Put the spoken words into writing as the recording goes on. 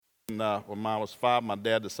When I was 5, my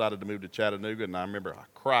dad decided to move to Chattanooga, and I remember I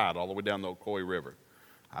cried all the way down the Ocoee River.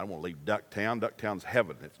 I don't want to leave Ducktown. Ducktown's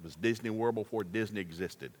heaven. It was Disney World before Disney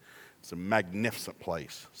existed. It's a magnificent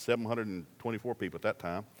place. 724 people at that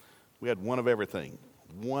time. We had one of everything.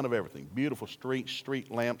 One of everything. Beautiful streets,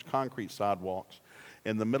 street lamps, concrete sidewalks.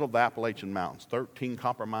 In the middle of the Appalachian Mountains, 13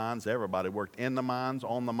 copper mines. Everybody worked in the mines,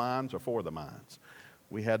 on the mines, or for the mines.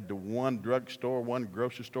 We had one drugstore, one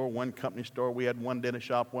grocery store, one company store. We had one dentist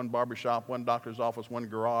shop, one barber shop, one doctor's office, one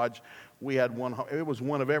garage. We had one. It was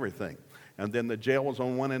one of everything. And then the jail was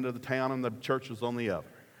on one end of the town and the church was on the other.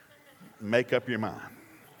 Make up your mind.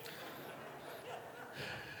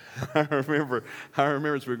 I remember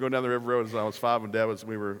as we were going down the river road as I was 5 and Dad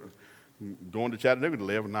we were going to Chattanooga to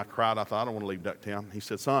live, and I cried. I thought, I don't want to leave Ducktown. He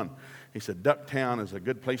said, son, Ducktown is a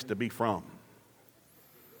good place to be from.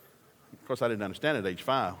 Of course, I didn't understand at age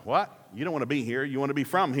 5. What? You don't want to be here. You want to be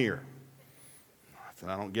from here. I said,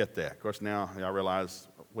 I don't get that. Of course, now I realize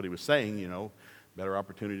what he was saying, better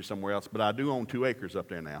opportunity somewhere else. But I do own 2 acres up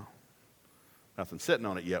there now. Nothing sitting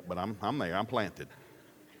on it yet, but I'm there. I'm planted.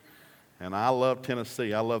 And I love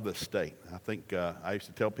Tennessee. I love this state. I think I used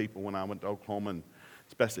to tell people when I went to Oklahoma, and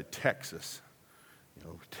especially Texas,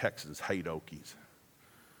 Texans hate Okies.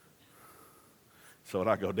 So when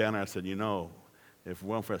I go down there, I said, if it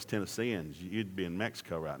weren't for us Tennesseans, you'd be in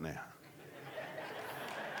Mexico right now.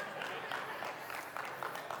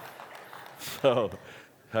 So,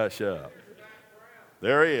 hush up.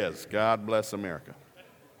 There he is. God bless America.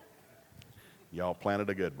 Y'all planted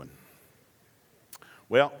a good one.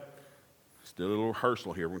 Well, still a little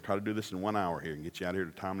rehearsal here. We're going to try to do this in 1 hour here and get you out here in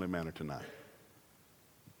a timely manner tonight.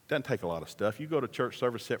 Doesn't take a lot of stuff. You go to church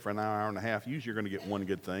service, sit for an hour, hour and a half. Usually you're going to get one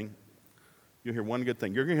good thing. You'll hear one good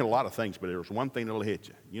thing. You're going to hear a lot of things, but there's one thing that'll hit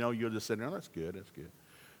you. You'll just sit there, that's good.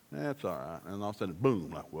 That's all right. And all of a sudden,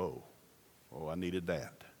 boom, like, whoa, I needed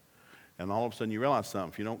that. And all of a sudden you realize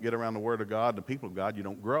something. If you don't get around the Word of God, the people of God, you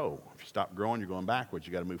don't grow. If you stop growing, you're going backwards.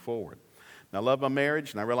 You got to move forward. Now, I love my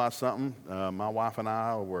marriage, and I realized something. My wife and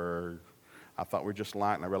I thought we were just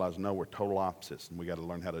alike, and I realized, no, we're total opposites, and we got to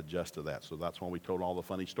learn how to adjust to that. So that's why we told all the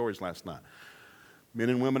funny stories last night. Men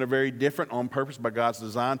and women are very different on purpose by God's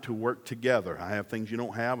design to work together. I have things you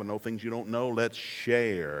don't have. I know things you don't know. Let's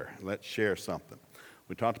share. Let's share something.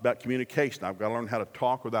 We talked about communication. I've got to learn how to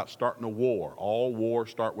talk without starting a war. All wars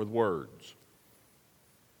start with words.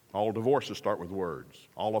 All divorces start with words.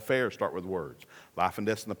 All affairs start with words. Life and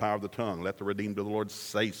death in the power of the tongue. Let the redeemed of the Lord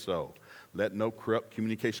say so. Let no corrupt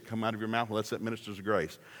communication come out of your mouth unless it ministers of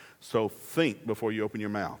grace. So think before you open your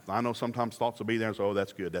mouth. I know sometimes thoughts will be there and say,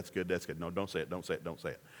 that's good. No, don't say it. Because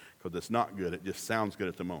it's not good. It just sounds good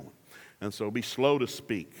at the moment. And so be slow to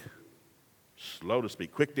speak.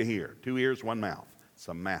 Quick to hear. 2 ears, 1 mouth. It's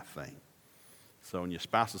a math thing. So when your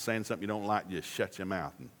spouse is saying something you don't like, just shut your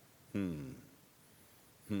mouth and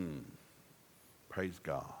praise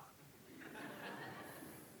God.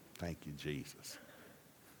 Thank you, Jesus.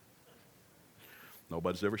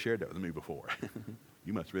 Nobody's ever shared that with me before.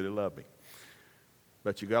 You must really love me.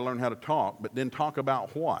 But you got to learn how to talk, but then talk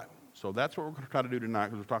about what? So that's what we're going to try to do tonight,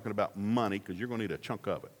 because we're talking about money, because you're going to need a chunk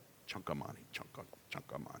of it. Chunk of money.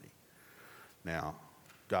 Now,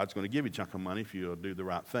 God's going to give you a chunk of money if you'll do the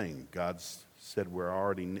right thing. God's said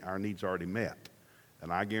our needs are already met.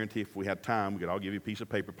 And I guarantee if we had time, we could all give you a piece of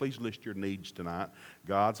paper. Please list your needs tonight.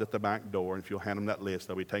 God's at the back door, and if you'll hand them that list,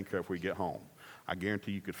 they'll be taken care of before you get home. I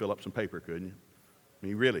guarantee you could fill up some paper, couldn't you? I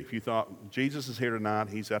mean, really, if you thought Jesus is here tonight,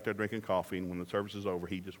 he's out there drinking coffee, and when the service is over,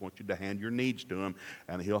 he just wants you to hand your needs to him,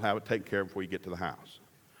 and he'll have it taken care of before you get to the house.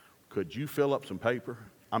 Could you fill up some paper?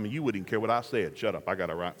 I mean, you wouldn't even care what I said. Shut up, I got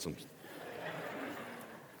to write some.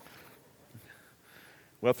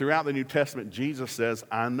 Well, throughout the New Testament, Jesus says,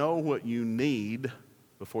 I know what you need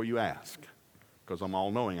before you ask, because I'm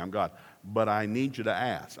all-knowing, I'm God. But I need you to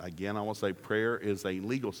ask. Again, I want to say prayer is a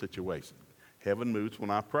legal situation. Heaven moves when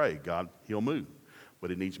I pray. God, he'll move. But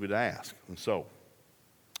it needs me to ask. And so,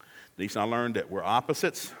 Denise and I learned that we're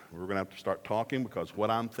opposites. We're going to have to start talking, because what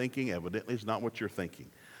I'm thinking evidently is not what you're thinking.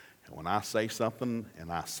 And when I say something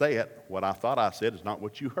and I say it, what I thought I said is not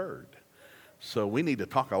what you heard. So we need to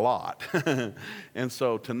talk a lot. And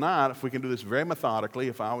so tonight, if we can do this very methodically,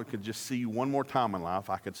 if I could just see you one more time in life,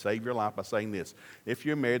 I could save your life by saying this. If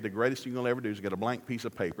you're married, the greatest thing you'll ever do is get a blank piece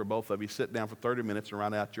of paper. Both of you sit down for 30 minutes and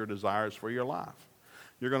write out your desires for your life.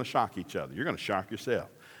 You're going to shock each other. You're going to shock yourself.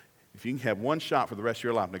 If you can have one shot for the rest of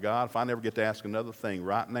your life, now God, if I never get to ask another thing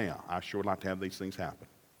right now, I sure would like to have these things happen.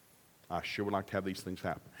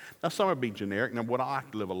 Now, some would be generic. Now, would I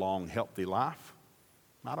like to live a long, healthy life?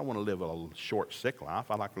 I don't want to live a short, sick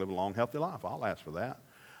life. I'd like to live a long, healthy life. I'll ask for that.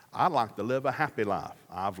 I'd like to live a happy life.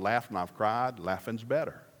 I've laughed and I've cried. Laughing's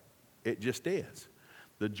better. It just is.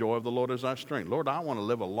 The joy of the Lord is our strength. Lord, I want to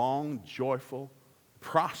live a long, joyful,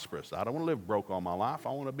 prosperous. I don't want to live broke all my life.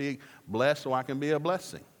 I want to be blessed so I can be a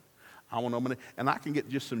blessing. I want to, and I can get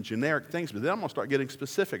just some generic things, but then I'm going to start getting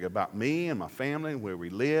specific about me and my family and where we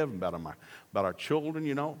live, and about our children,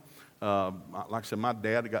 you know. Like I said, my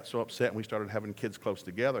dad got so upset when we started having kids close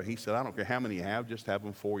together. He said, I don't care how many you have, just have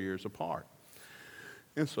them 4 years apart.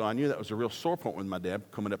 And so I knew that was a real sore point with my dad,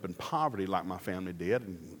 coming up in poverty like my family did,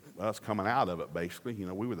 and us coming out of it, basically. You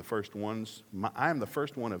know, we were the first ones. I am the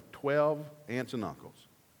first one of 12 aunts and uncles.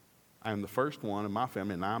 I am the first one in my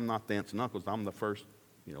family, and I'm not the aunts and uncles. I'm the first,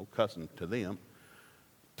 cousin to them,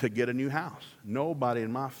 to get a new house. Nobody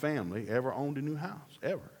in my family ever owned a new house,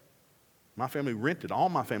 ever. My family rented. All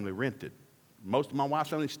my family rented. Most of my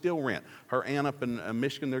wife's family still rent. Her aunt up in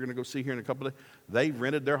Michigan, they're going to go see here in a couple of days. They've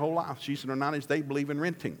rented their whole life. She's in her 90s. They believe in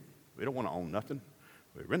renting. We don't want to own nothing.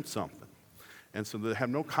 We rent something. And so they have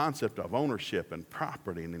no concept of ownership and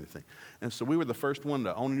property and anything. And so we were the first one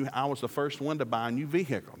to own a new. I was the first one to buy a new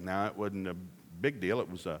vehicle. Now, it wasn't a big deal. It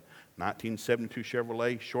was a 1972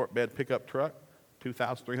 Chevrolet short bed pickup truck,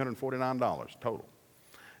 $2,349 total.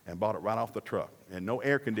 And bought it right off the truck. And no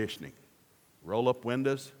air conditioning. Roll-up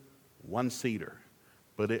windows, one-seater.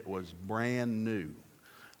 But it was brand new.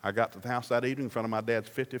 I got to the house that evening in front of my dad's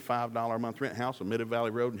 $55 a month rent house on Mid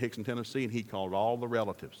Valley Road in Hickson, Tennessee, and he called all the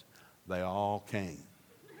relatives. They all came.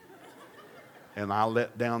 And I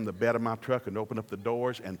let down the bed of my truck and opened up the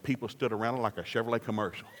doors, and people stood around it like a Chevrolet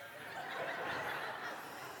commercial.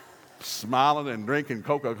 Smiling and drinking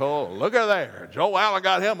Coca-Cola. Look at there. Joe Allen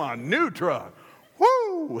got him a new truck.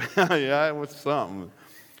 Woo! Yeah, it was something.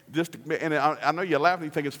 And I know you laugh and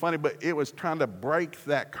you think it's funny, but it was trying to break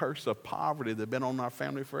that curse of poverty that had been on our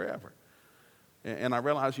family forever. And I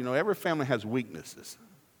realized, every family has weaknesses.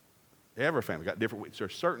 Every family got different weaknesses. There are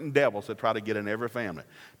certain devils that try to get in every family.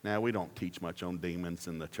 Now, we don't teach much on demons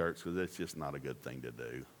in the church because it's just not a good thing to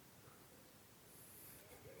do.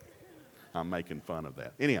 I'm making fun of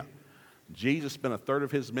that. Anyhow, Jesus spent a third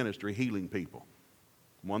of his ministry healing people.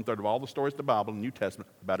 1/3 of all the stories of the Bible, the New Testament,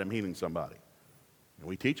 about him healing somebody. And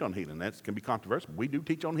we teach on healing. That can be controversial, but we do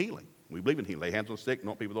teach on healing. We believe in healing. Lay hands on the sick,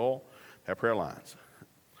 anoint people with oil, have prayer lines.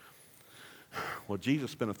 Well, Jesus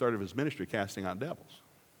spent a third of his ministry casting out devils.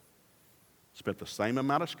 Spent the same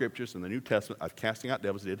amount of scriptures in the New Testament of casting out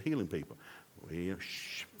devils as he did healing people.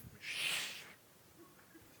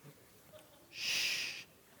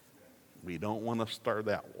 We don't want to stir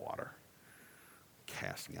that water.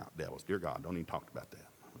 Casting out devils. Dear God, don't even talk about that.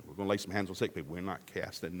 We're going to lay some hands on sick people. We're not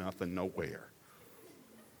casting nothing nowhere.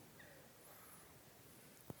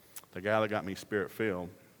 The guy that got me spirit-filled,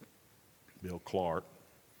 Bill Clark,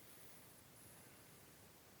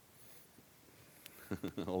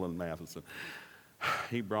 Olin Matheson,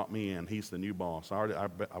 he brought me in. He's the new boss.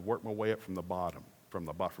 I've worked my way up from the bottom,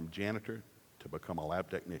 from janitor to become a lab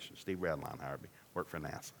technician. Steve Radline hired me, worked for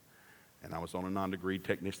NASA. And I was on a non-degree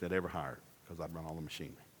technician that ever hired because I'd run all the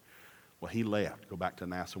machinery. Well, he left, go back to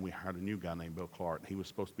NASA, and we hired a new guy named Bill Clark. And he was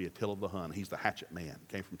supposed to be Attila the Hun. He's the hatchet man.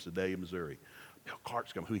 Came from Sedalia, Missouri. Bill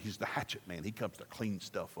Clark's coming. He's the hatchet man. He comes to clean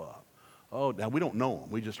stuff up. Oh, now we don't know him.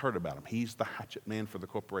 We just heard about him. He's the hatchet man for the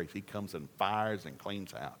corporation. He comes and fires and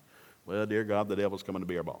cleans out. Well, dear God, the devil's coming to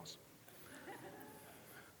be our boss.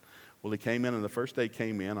 Well, he came in, and the first day he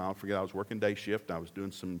came in, I'll forget, I was working day shift. I was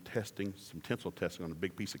doing some testing, some tensile testing on a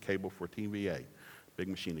big piece of cable for TVA. Big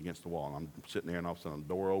machine against the wall. And I'm sitting there, and all of a sudden the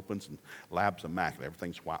door opens, and lab's immaculate.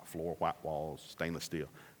 Everything's white floor, white walls, stainless steel.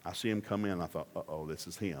 I see him come in, and I thought, uh-oh, this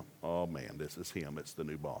is him. Oh, man, this is him. It's the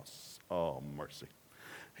new boss. Oh, mercy.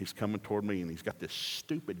 He's coming toward me, and he's got this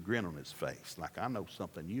stupid grin on his face, like I know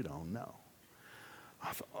something you don't know.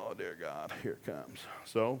 I thought, oh, dear God, here it comes.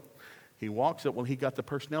 So he walks up. Well, he got the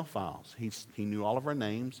personnel files. He knew all of our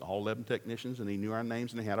names, all 11 technicians, and he knew our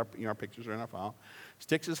names, and he had our pictures are in our file.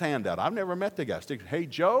 Sticks his hand out. I've never met the guy. Hey,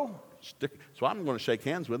 Joe. So I'm going to shake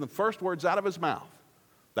hands with him. First words out of his mouth,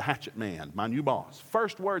 the hatchet man, my new boss.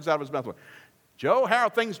 First words out of his mouth were, Joe, how are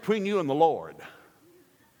things between you and the Lord?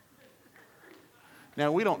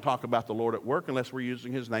 Now, we don't talk about the Lord at work unless we're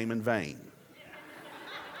using his name in vain.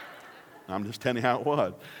 I'm just telling you how it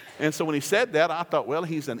was. And so when he said that, I thought, well,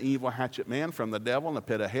 he's an evil hatchet man from the devil in the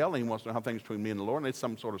pit of hell. And he wants to know how things between me and the Lord. And it's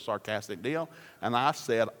some sort of sarcastic deal. And I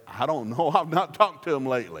said, I don't know. I've not talked to him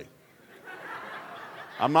lately.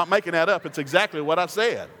 I'm not making that up. It's exactly what I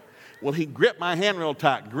said. Well, he gripped my hand real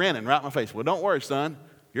tight, grinning right in my face. Well, don't worry, son.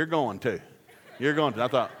 You're going to. You're going to. I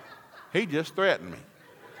thought, he just threatened me.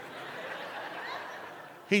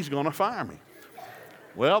 He's going to fire me.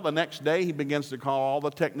 Well, the next day, he begins to call all the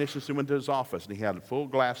technicians who went to his office. And he had a full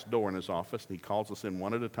glass door in his office. And he calls us in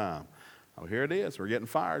one at a time. Oh, here it is. We're getting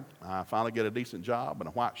fired. I finally get a decent job and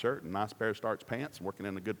a white shirt and a nice pair of starch pants, working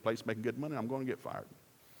in a good place, making good money. I'm going to get fired.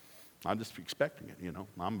 I'm just expecting it, you know.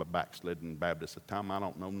 I'm a backslidden Baptist at the time. I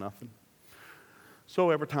don't know nothing. So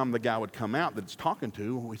every time the guy would come out that it's talking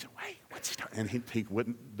to, we said, "Wait, what's he talking?" And he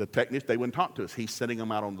wouldn't, the technicians, they wouldn't talk to us. He's sitting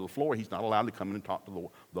them out on the floor. He's not allowed to come in and talk to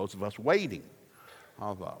those of us waiting.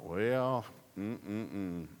 I thought, well,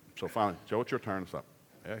 So finally, Joe, it's your turn. So,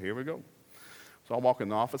 yeah, here we go. So I walk in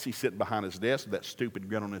the office. He's sitting behind his desk with that stupid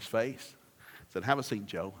grin on his face. I said, "Have a seat,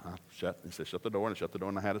 Joe." He said, "Shut the door," and I shut the door,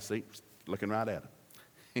 and I had a seat, looking right at him.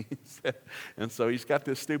 He said, and so he's got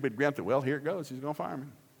this stupid grin that, well, here it goes. He's going to fire me.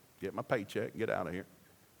 Get my paycheck, get out of here.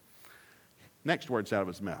 Next words out of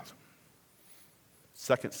his mouth.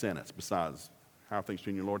 Second sentence, besides, "How are things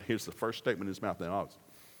between you, Lord?" Here's the first statement in his mouth.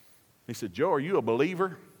 He said, "Joe, are you a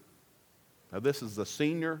believer?" Now, this is the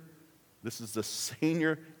senior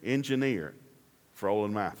engineer for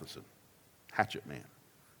Olin Matheson, hatchet man.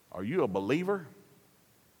 "Are you a believer?"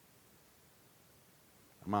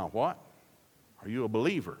 Am I what? Are you a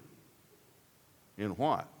believer? In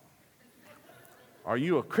what? Are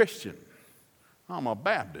you a Christian? I'm a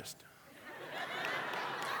Baptist.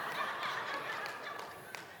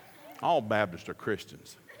 All Baptists are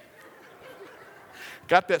Christians.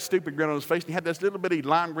 Got that stupid grin on his face, and he had this little bitty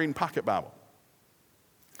lime green pocket Bible.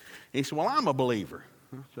 He said, "Well, I'm a believer."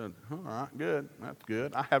 I said, "All right, good. That's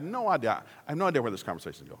good." I have no idea where this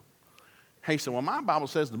conversation is going. He said, "Well, my Bible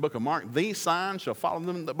says in the book of Mark, these signs shall follow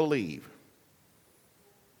them that believe."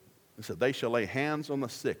 He said, "They shall lay hands on the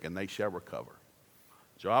sick, and they shall recover."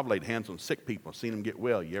 Joe, I've laid hands on sick people and seen them get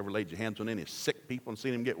well. You ever laid your hands on any sick people and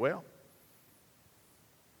seen them get well?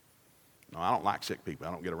 No, I don't like sick people.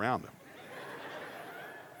 I don't get around them.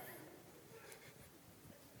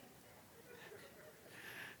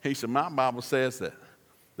 He said, "My Bible says that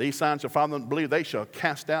these signs shall follow them that believe. They shall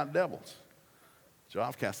cast out devils." Joe,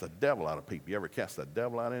 I've cast the devil out of people. You ever cast the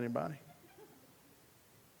devil out of anybody?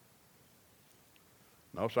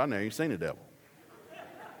 No, so I never even seen a devil.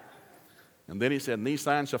 And then he said, "And these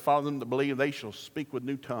signs shall follow them that believe. They shall speak with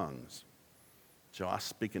new tongues." So I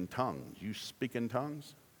speak in tongues. You speak in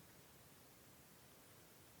tongues?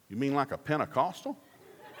 You mean like a Pentecostal?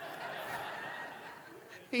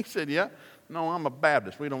 He said, "Yeah. No, I'm a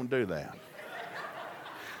Baptist. We don't do that."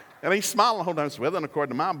 And he's smiling the whole time. He said, "Well, then,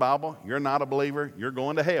 according to my Bible, you're not a believer. You're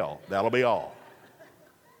going to hell. That'll be all."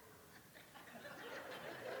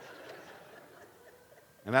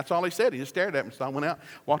 And that's all he said. He just stared at me. So I went out,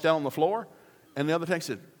 walked out on the floor, and the other thing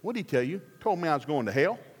said, "What did he tell you? Told me I was going to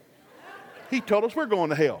hell." He told us we're going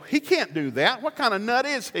to hell. He can't do that. What kind of nut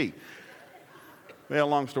is he? Well,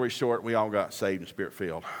 long story short, we all got saved and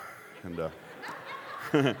Spirit-filled.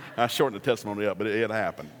 And I shortened the testimony up, but it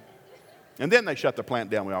happened. And then they shut the plant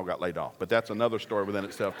down. We all got laid off. But that's another story within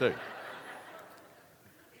itself, too.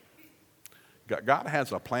 God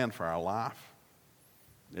has a plan for our life.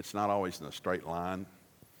 It's not always in a straight line.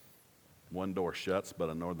 One door shuts, but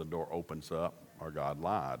another door opens up, or God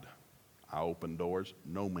lied. I open doors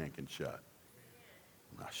no man can shut.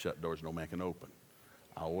 I shut doors no man can open.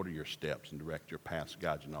 I order your steps and direct your paths,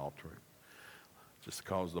 guide you in all truth. Just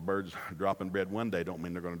because the birds are dropping bread one day don't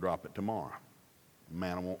mean they're going to drop it tomorrow.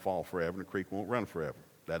 Manna won't fall forever, and the creek won't run forever.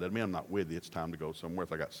 That doesn't mean I'm not with you. It's time to go somewhere.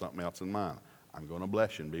 If I got something else in mind, I'm going to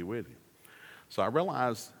bless you and be with you. So I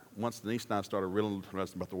realized once Denise and I started really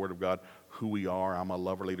interested about the Word of God, who we are. I'm a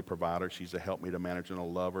lover, leader, provider. She's a help me to manage and a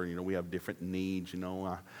lover. You know, we have different needs. You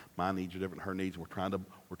know, my needs are different, her needs. We're trying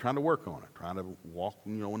to work on it, trying to walk,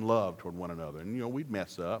 you know, in love toward one another. And you know, we'd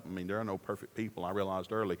mess up. I mean, there are no perfect people. I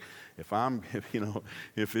realized early,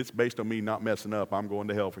 if it's based on me not messing up, I'm going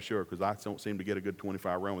to hell for sure, because I don't seem to get a good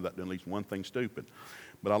 25 run without doing at least one thing stupid.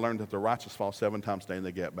 But I learned that the righteous fall 7 times a day and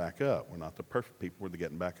they get back up. We're not the perfect people. We're the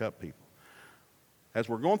getting back up people. As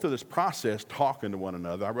we're going through this process, talking to one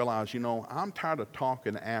another, I realize, you know, I'm tired of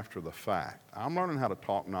talking after the fact. I'm learning how to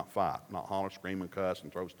talk, not fight, not holler, scream, and cuss, and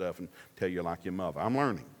throw stuff and tell you like your mother. I'm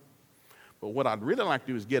learning. But what I'd really like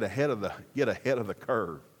to do is get ahead of the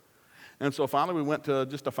curve. And so finally we went to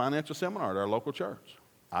just a financial seminar at our local church.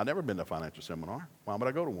 I'd never been to a financial seminar. Why would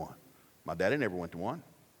I go to one? My daddy never went to one.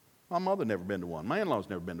 My mother never been to one. My in-laws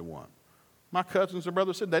never been to one. My cousins and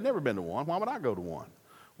brothers said they'd never been to one. Why would I go to one?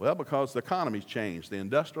 Well, because the economy's changed. The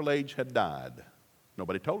industrial age had died.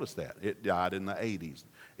 Nobody told us that. It died in the 80s.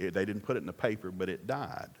 They didn't put it in the paper, but it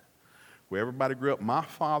died. Where everybody grew up, my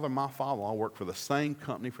father-in-law worked for the same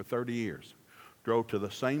company for 30 years. Drove to the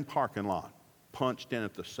same parking lot, punched in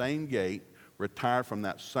at the same gate, retired from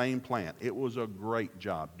that same plant. It was a great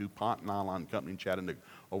job. DuPont Nylon Company in Chattanooga,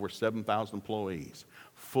 over 7,000 employees.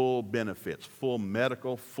 Full benefits, full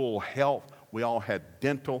medical, full health, We all had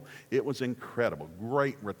dental. It was incredible.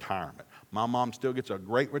 Great retirement. My mom still gets a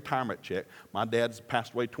great retirement check. My dad's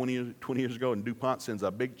passed away 20 years ago, and DuPont sends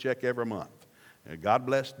a big check every month. And God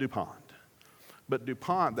bless DuPont. But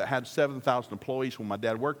DuPont, that had 7,000 employees when my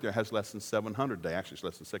dad worked there, has less than 700 today. Actually, it's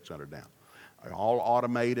less than 600 now. All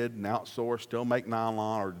automated and outsourced, still make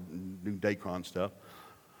nylon or do Dacron stuff.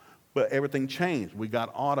 But everything changed. We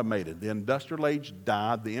got automated. The industrial age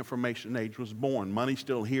died. The information age was born. Money's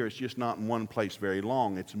still here. It's just not in one place very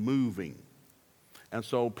long. It's moving. And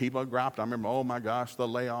so people griped. I remember, oh my gosh, the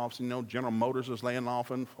layoffs. You know, General Motors is laying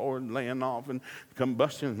off and Ford laying off and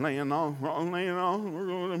combustion laying off, laying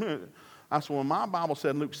off. I said, well, my Bible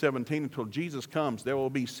said in Luke 17, until Jesus comes, there will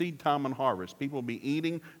be seed time and harvest. People will be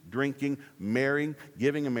eating, drinking, marrying,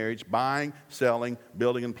 giving in marriage, buying, selling,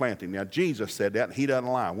 building, and planting. Now, Jesus said that, and he doesn't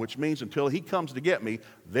lie, which means until he comes to get me,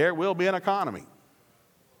 there will be an economy.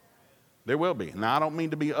 There will be. Now, I don't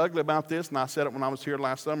mean to be ugly about this, and I said it when I was here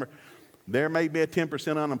last summer. There may be a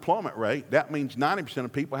 10% unemployment rate. That means 90%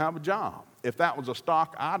 of people have a job. If that was a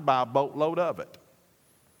stock, I'd buy a boatload of it.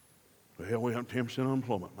 Well, we have 10%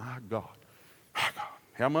 unemployment. My God. My God.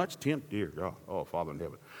 How much? 10? Dear God. Oh, Father in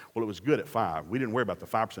heaven. Well, it was good at 5. We didn't worry about the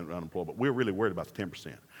 5% unemployment. We were really worried about the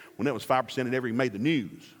 10%. When it was 5%, it never even made the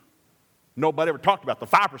news. Nobody ever talked about the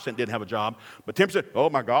 5% didn't have a job, but 10%, oh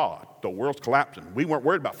my God, the world's collapsing. We weren't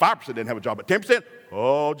worried about 5% didn't have a job, but 10%,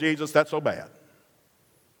 oh Jesus, that's so bad.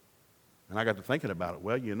 And I got to thinking about it.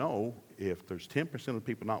 Well, you know, if there's 10% of the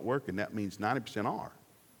people not working, that means 90% are.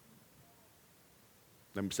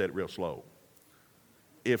 Let me say it real slow.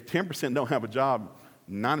 If 10% don't have a job,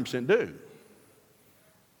 90% do.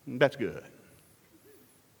 That's good.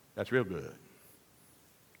 That's real good.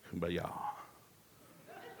 But y'all,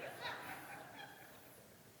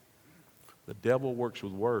 the devil works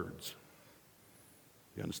with words.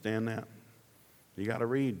 You understand that? You got to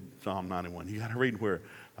read Psalm 91. You got to read where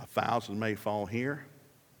 1,000 may fall here,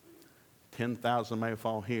 10,000 may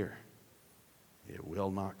fall here. It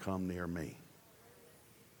will not come near me.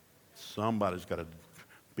 Somebody's got to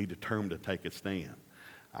be determined to take a stand.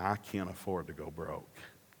 I can't afford to go broke.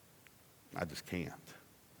 I just can't.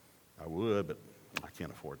 I would, but I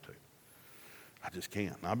can't afford to. I just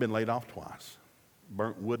can't. I've been laid off twice.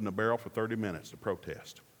 Burnt wood in a barrel for 30 minutes to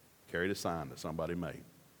protest. Carried a sign that somebody made.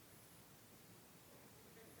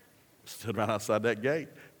 Stood right outside that gate.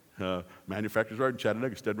 Manufacturers Road in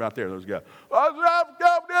Chattanooga, stood right there. Those guys,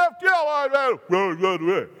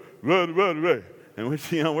 and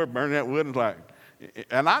we're burning that wood, and like,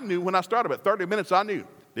 and I knew when I started, about 30 minutes, I knew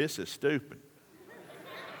this is stupid.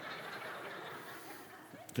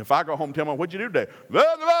 If I go home and tell them, what'd you do today?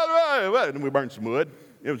 And we burned some wood.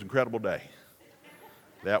 It was an incredible day.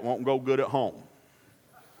 That won't go good at home.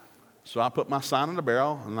 So I put my sign in the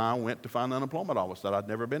barrel, and I went to find the unemployment office that I'd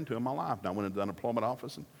never been to in my life. And I went into the unemployment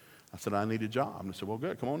office, and I said, I need a job. And they said, well,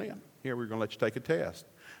 good, come on in. Here, we're going to let you take a test.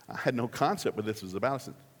 I had no concept what this was about. I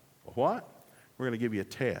said, well, what? We're going to give you a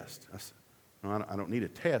test. I said, no, I don't need a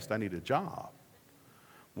test. I need a job.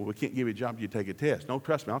 Well, we can't give you a job if you take a test. No,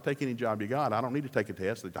 trust me, I'll take any job you got. I don't need to take a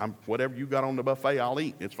test. Whatever you got on the buffet, I'll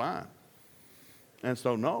eat. It's fine. And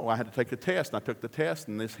so, no, I had to take the test. And I took the test,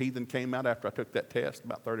 and this heathen came out after I took that test,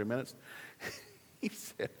 about 30 minutes. He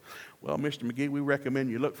said, well, Mr. McGee, we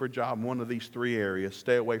recommend you look for a job in one of these 3 areas.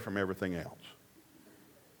 Stay away from everything else.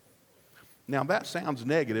 Now, that sounds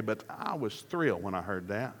negative, but I was thrilled when I heard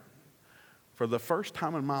that. For the first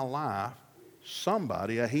time in my life,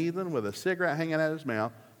 somebody, a heathen with a cigarette hanging out of his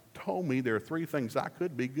mouth, told me there are 3 things I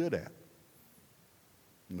could be good at.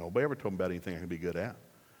 Nobody ever told me about anything I could be good at.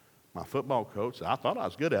 My football coach, I thought I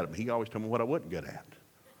was good at it, but he always told me what I wasn't good at.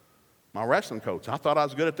 My wrestling coach, I thought I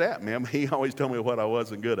was good at that, man, but he always told me what I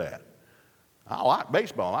wasn't good at. I liked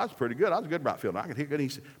baseball. I was pretty good. I was a good right fielder. I could hit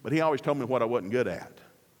good, but he always told me what I wasn't good at.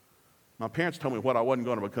 My parents told me what I wasn't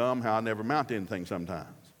going to become, how I never amount to anything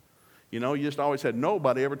sometimes. You know, you just always said,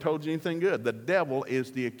 nobody ever told you anything good. The devil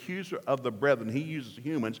is the accuser of the brethren. He uses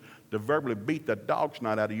humans to verbally beat the dog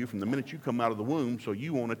snot out of you from the minute you come out of the womb so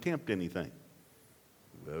you won't attempt anything.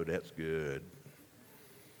 Oh, that's good.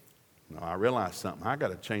 Now, I realized something. I got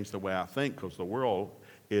to change the way I think because the world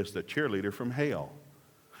is the cheerleader from hell.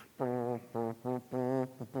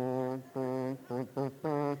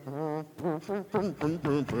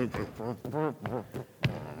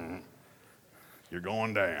 You're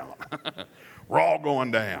going down. We're all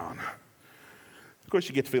going down. Of course,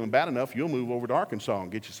 you get to feeling bad enough, you'll move over to Arkansas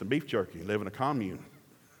and get you some beef jerky and live in a commune.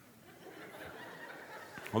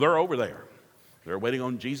 Well, they're over there. They're waiting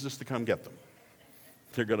on Jesus to come get them.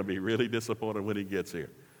 They're going to be really disappointed when he gets here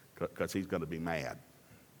because he's going to be mad.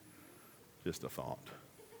 Just a thought.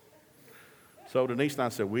 So Denise and I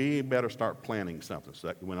said, we better start planning something. So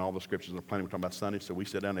that when all the scriptures are planning, we're talking about Sunday. So we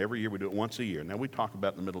sit down every year. We do it once a year. Now, we talk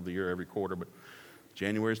about in the middle of the year every quarter, but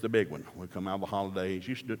January's the big one. We come out of the holidays.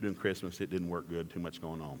 You should do it during Christmas. It didn't work good, too much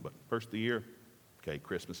going on. But first of the year, okay,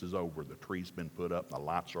 Christmas is over. The tree's been put up. The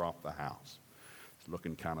lights are off the house. It's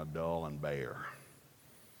looking kind of dull and bare.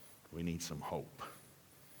 We need some hope.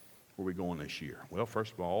 Where are we going this year? Well,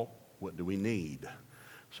 first of all, what do we need?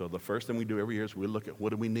 So the first thing we do every year is we look at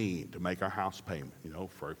what do we need to make our house payment. You know,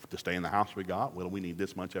 to stay in the house we got, well, we need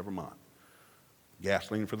this much every month.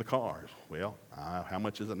 Gasoline for the cars. Well, how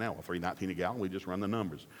much is it now? Well, $3.19 a gallon. We just run the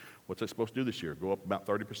numbers. What's it supposed to do this year? Go up about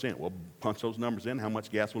 30%. We'll punch those numbers in. How much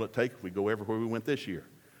gas will it take if we go everywhere we went this year?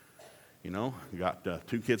 You know, you got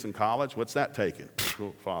 2 kids in college. What's that taking?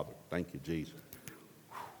 Oh, Father, thank you, Jesus.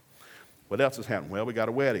 What else has happened? Well, we got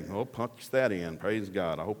a wedding. Oh, punch that in. Praise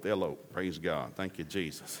God. I hope they elope. Praise God. Thank you,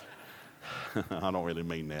 Jesus. I don't really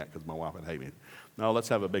mean that because my wife would hate me. No, let's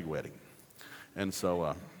have a big wedding. And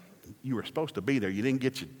so you were supposed to be there. You didn't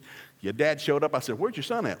get your dad showed up. I said, where'd your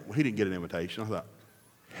son at? Well, he didn't get an invitation. I thought,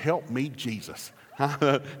 help me, Jesus.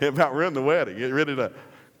 About ruined the wedding. It really does.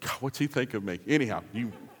 God, what's he think of me? Anyhow,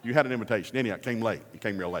 you had an invitation. Anyhow, it came late. You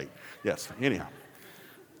came real late. Yes, anyhow.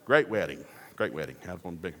 Great wedding. Great wedding. Had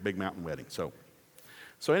one big mountain wedding. So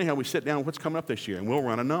anyhow, we sit down, what's coming up this year? And we'll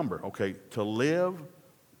run a number. Okay, to live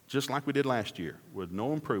just like we did last year with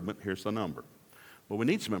no improvement, here's the number. Well, we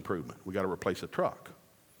need some improvement. We got to replace a truck.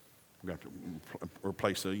 We're going to have to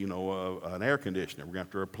replace an air conditioner. We're going to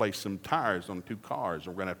have to replace some tires on 2 cars.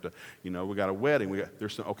 We're going to have to, we got a wedding.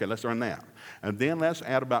 Okay, let's run that. And then let's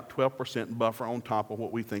add about 12% buffer on top of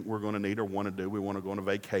what we think we're going to need or want to do. We want to go on a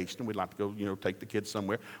vacation. We'd like to go, take the kids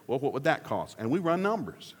somewhere. Well, what would that cost? And we run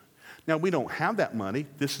numbers. Now, we don't have that money.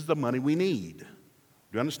 This is the money we need. Do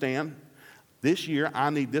you understand? This year, I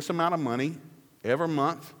need this amount of money every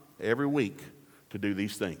month, every week to do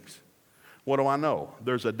these things. What do I know?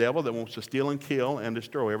 There's a devil that wants to steal and kill and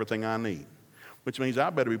destroy everything I need, which means I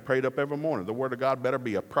better be prayed up every morning. The Word of God better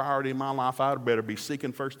be a priority in my life. I better be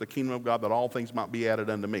seeking first the kingdom of God that all things might be added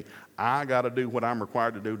unto me. I got to do what I'm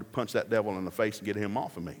required to do to punch that devil in the face and get him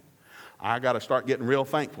off of me. I got to start getting real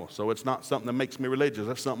thankful. So it's not something that makes me religious.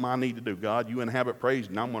 That's something I need to do. God, you inhabit praise,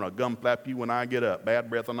 and I'm going to gum flap you when I get up. Bad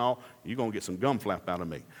breath and all, you're going to get some gum flap out of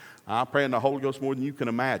me. I pray in the Holy Ghost more than you can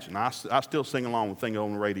imagine. I still sing along with things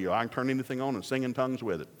on the radio. I can turn anything on and sing in tongues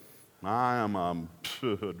with it. I am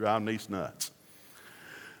driving these nuts.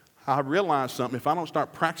 I realized something. If I don't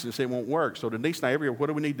start practicing this, it won't work. So Denise and I, every year, what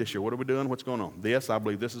do we need this year? What are we doing? What's going on? This, I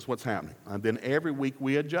believe this is what's happening. And then every week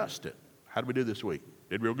we adjust it. How did we do this week?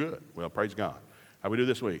 Did real good. Well, praise God. How do we do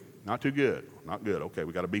this week? Not too good. Not good. Okay,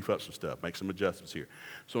 we got to beef up some stuff, make some adjustments here.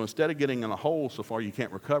 So instead of getting in a hole so far you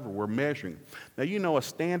can't recover, we're measuring. Now, a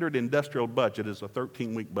standard industrial budget is a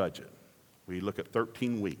 13-week budget. We look at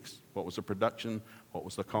 13 weeks. What was the production? What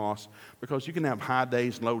was the cost? Because you can have high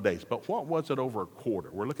days and low days. But what was it over a quarter?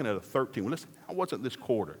 We're looking at a 13. Well, listen, how was it this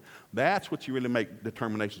quarter? That's what you really make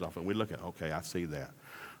determinations off. And we look at, okay, I see that.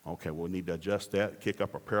 Okay, we'll need to adjust that, kick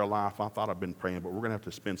up our prayer life. I thought I'd been praying, but we're going to have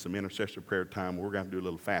to spend some intercessory prayer time. We're going to have to do a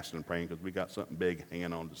little fasting and praying because we got something big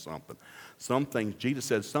hanging on to something. Some things, Jesus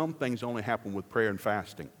said, some things only happen with prayer and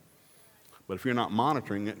fasting. But if you're not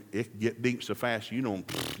monitoring it, it get deep so fast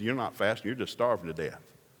you're not fasting, you're just starving to death.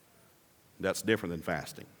 That's different than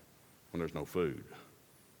fasting when there's no food.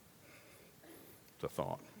 It's a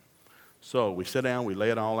thought. So we sit down, we lay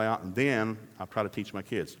it all out, and then I try to teach my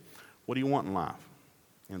kids, what do you want in life?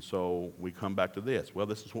 And so we come back to this. Well,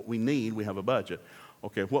 this is what we need. We have a budget.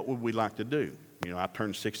 Okay, what would we like to do? I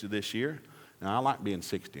turned 60 this year. Now, I like being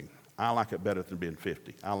 60. I like it better than being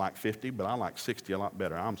 50. I like 50, but I like 60 a lot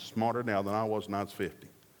better. I'm smarter now than I was when I was 50.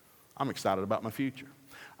 I'm excited about my future.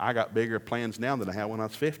 I got bigger plans now than I had when I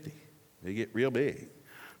was 50. They get real big.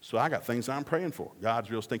 So I got things I'm praying for. God's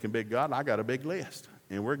real stinking big God. I got a big list,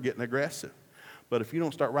 and we're getting aggressive. But if you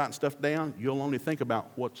don't start writing stuff down, you'll only think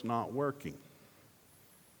about what's not working.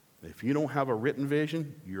 If you don't have a written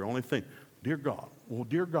vision, you're only thinking, dear God, well,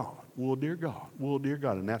 dear God, well, dear God, well, dear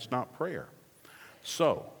God, and that's not prayer.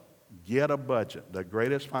 So, get a budget. The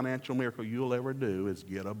greatest financial miracle you'll ever do is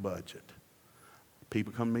get a budget.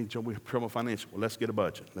 People come to me, Joe, we have trouble financially. Well, let's get a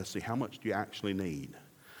budget. Let's see, how much do you actually need?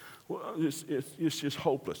 Well, it's just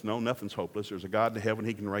hopeless. No, nothing's hopeless. There's a God in heaven,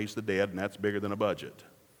 he can raise the dead, and that's bigger than a budget.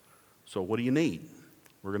 So what do you need?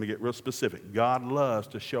 We're going to get real specific. God loves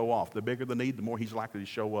to show off. The bigger the need, the more he's likely to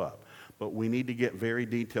show up. But we need to get very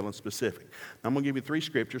detailed and specific. Now, I'm going to give you 3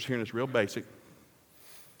 scriptures here, and it's real basic.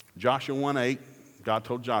 Joshua 1:8, God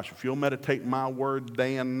told Joshua, if you'll meditate my word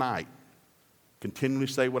day and night, continually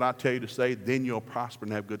say what I tell you to say, then you'll prosper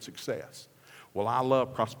and have good success. Well, I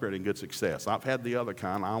love prosperity and good success. I've had the other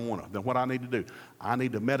kind. I want it. Then what I need to do, I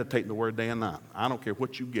need to meditate in the Word day and night. I don't care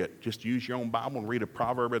what you get. Just use your own Bible and read a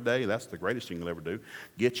proverb a day. That's the greatest thing you'll ever do.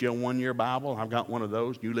 Get you a one-year Bible. I've got one of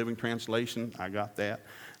those, New Living Translation. I got that.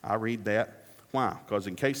 I read that. Why? Because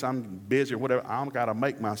in case I'm busy or whatever, I've got to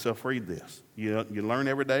make myself read this. You learn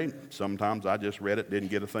every day. Sometimes I just read it, didn't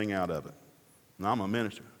get a thing out of it. And I'm a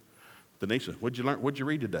minister. Denise, what'd you learn? What'd you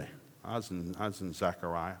read today? I was in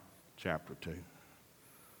Zechariah chapter 2.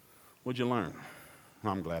 What'd you learn?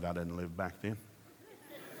 I'm glad I didn't live back then.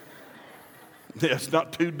 It's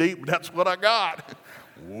not too deep, but that's what I got.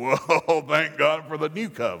 Whoa, thank God for the new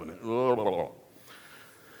covenant.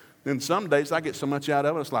 Then some days I get so much out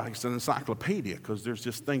of it, it's like it's an encyclopedia because there's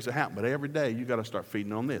just things that happen. But every day you got to start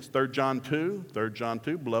feeding on this. 3 John 2,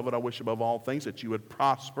 beloved, I wish above all things that you would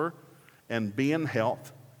prosper and be in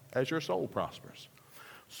health as your soul prospers.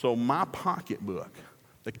 So my pocketbook,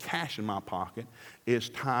 the cash in my pocket, is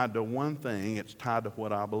tied to one thing. It's tied to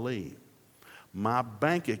what I believe. My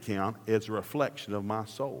bank account is a reflection of my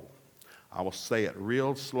soul. I will say it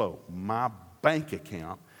real slow. My bank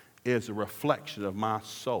account is a reflection of my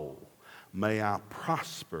soul. May I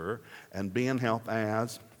prosper and be in health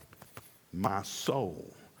as my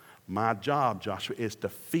soul. My job, Joshua, is to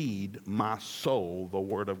feed my soul the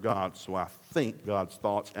Word of God so I think God's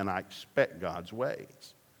thoughts and I expect God's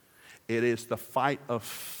ways. It is the fight of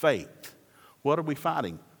faith. What are we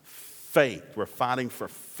fighting? Faith. We're fighting for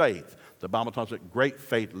faith. The Bible talks about great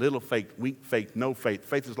faith, little faith, weak faith, no faith.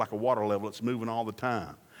 Faith is like a water level. It's moving all the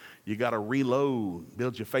time. You got to reload,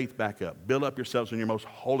 build your faith back up. Build up yourselves in your most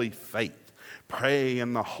holy faith. Pray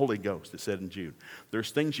in the Holy Ghost, it said in Jude.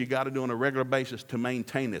 There's things you got to do on a regular basis to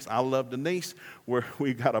maintain this. I love Denise.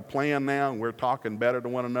 We've got a plan now, and we're talking better to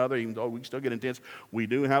one another, even though we can still get intense. We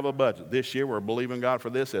do have a budget. This year, we're believing God for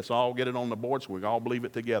this. Let's all get it on the board so we can all believe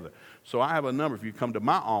it together. So I have a number. If you come to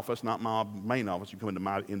my office, not my main office, you come into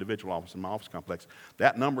my individual office in my office complex,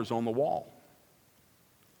 that number's on the wall.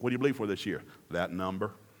 What do you believe for this year? That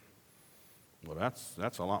number. Well,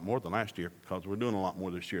 that's a lot more than last year because we're doing a lot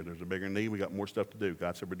more this year. There's a bigger need. We got more stuff to do.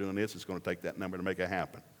 God said we're doing this. It's going to take that number to make it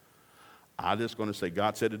happen. I'm just going to say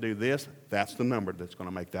God said to do this. That's the number that's going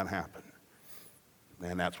to make that happen.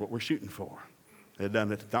 And that's what we're shooting for.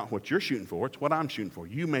 It's not what you're shooting for. It's what I'm shooting for.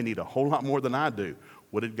 You may need a whole lot more than I do.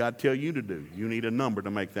 What did God tell you to do? You need a number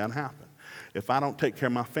to make that happen. If I don't take care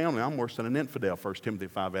of my family, I'm worse than an infidel, 1 Timothy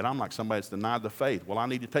 5:8. I'm like somebody that's denied the faith. Well, I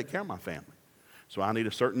need to take care of my family. So I need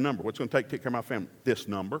a certain number. What's going to take care of my family? This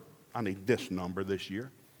number. I need this number this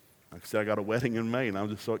year. Like I said, I got a wedding in May, and I'm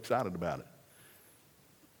just so excited about it.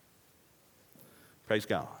 Praise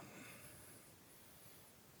God.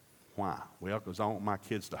 Why? Well, because I want my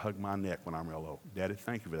kids to hug my neck when I'm real old. Daddy,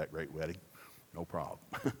 thank you for that great wedding. No problem.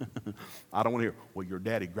 I don't want to hear, well, your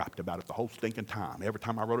daddy griped about it the whole stinking time. Every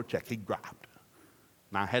time I wrote a check, he griped.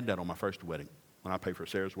 And I had that on my first wedding. When I paid for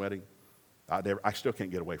Sarah's wedding, I still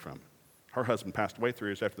can't get away from it. Her husband passed away 3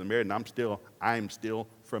 years after they married, and I'm still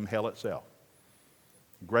from hell itself.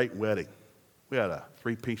 Great wedding. We had a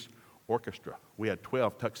 3-piece orchestra. We had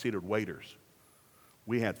 12 tuxedoed waiters.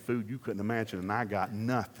 We had food you couldn't imagine, and I got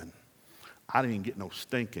nothing. I didn't even get no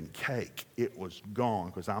stinking cake. It was gone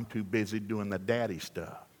because I'm too busy doing the daddy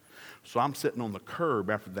stuff. So I'm sitting on the curb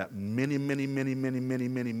after that many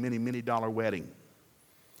dollar wedding.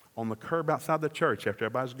 On the curb outside the church after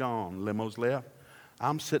everybody's gone, limos left.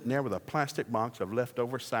 I'm sitting there with a plastic box of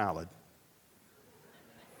leftover salad.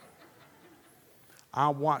 I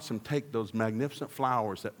watched them take those magnificent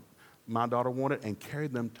flowers that my daughter wanted and carry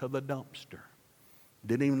them to the dumpster.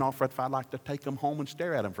 Didn't even offer if I'd like to take them home and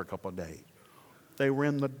stare at them for a couple of days. They were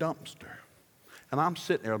in the dumpster. And I'm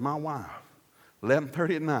sitting there with my wife,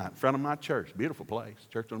 11:30 at night, in front of my church. Beautiful place,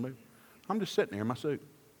 church on the move. I'm just sitting there in my suit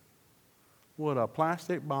with a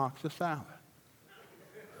plastic box of salad.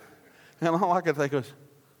 And all I could think was,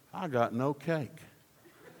 I got no cake.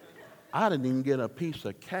 I didn't even get a piece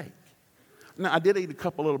of cake. Now, I did eat a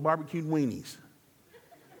couple little barbecued weenies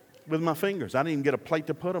with my fingers. I didn't even get a plate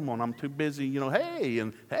to put them on. I'm too busy, hey,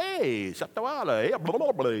 satawala, hey, blah,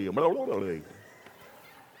 blah, blah, blah,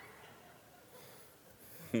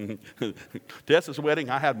 blah. Tessa's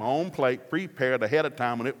wedding, I had my own plate prepared ahead of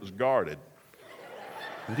time and it was guarded.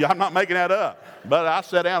 I'm not making that up. But I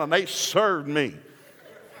sat down and they served me.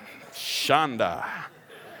 Shanda.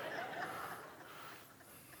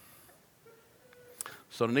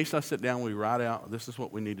 So Denise and I sit down, we write out, this is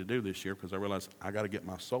what we need to do this year because I realized I got to get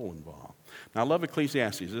my soul involved. Now I love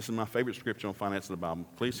Ecclesiastes. This is my favorite scripture on finance in the Bible.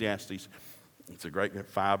 Ecclesiastes, it's a great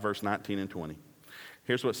 5, verse 19 and 20.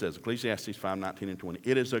 Here's what it says, Ecclesiastes 5, 19 and 20.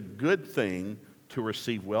 It is a good thing to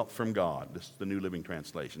receive wealth from God. This is the New Living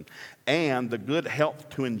Translation. And the good health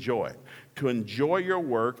to enjoy it. To enjoy your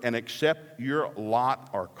work and accept your lot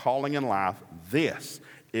or calling in life, this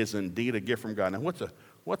is indeed a gift from God. Now,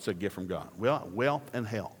 what's a gift from God? Well, wealth and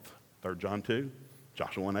health. 3 John 2,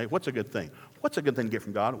 Joshua 1:8. What's a good thing? What's a good thing to get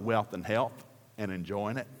from God? Wealth and health and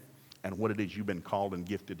enjoying it. And what it is you've been called and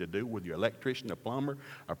gifted to do, whether you're an electrician, a plumber,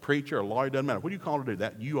 a preacher, a lawyer, doesn't matter. What are you called to do?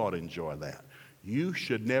 That you ought to enjoy that. You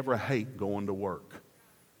should never hate going to work.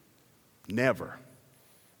 Never.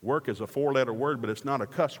 Work is a 4-letter word, but it's not a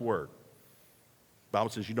cuss word. The Bible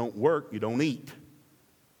says you don't work, you don't eat.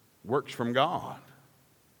 Work's from God.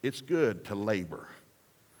 It's good to labor.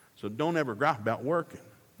 So don't ever gripe about working.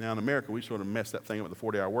 Now in America, we sort of messed that thing up with the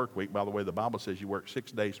 40-hour work week. By the way, the Bible says you work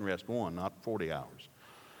 6 days and rest 1, not 40 hours.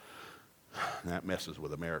 And that messes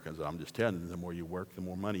with Americans. I'm just telling you, the more you work, the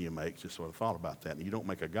more money you make. Just sort of thought about that. And you don't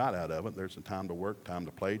make a God out of it. There's a time to work, time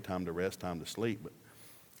to play, time to rest, time to sleep. But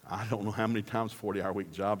I don't know how many times 40-hour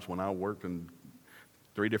week jobs when I worked in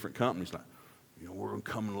 3 different companies, like, we're going to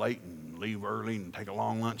come late and leave early and take a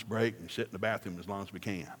long lunch break and sit in the bathroom as long as we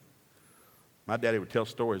can. My daddy would tell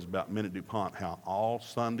stories about Minute DuPont, how all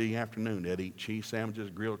Sunday afternoon they'd eat cheese sandwiches,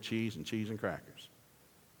 grilled cheese, and cheese and crackers.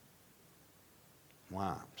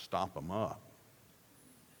 Why? Stop them up.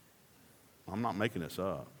 I'm not making this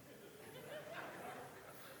up.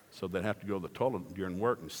 So they'd have to go to the toilet during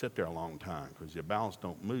work and sit there a long time because your bowels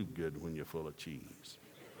don't move good when you're full of cheese.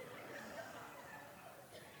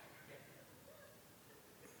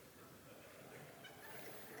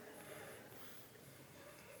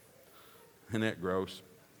 Isn't that gross?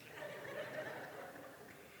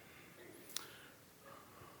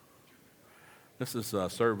 This is a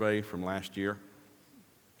survey from last year.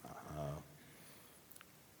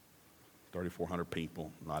 3,400 people,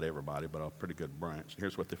 not everybody, but a pretty good branch.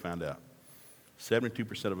 Here's what they found out.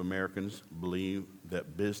 72% of Americans believe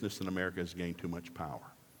that business in America has gained too much power.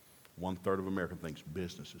 1/3 of America thinks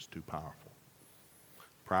business is too powerful.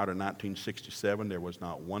 Prior to 1967, there was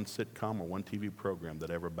not one sitcom or one TV program that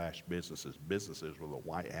ever bashed businesses. Businesses were the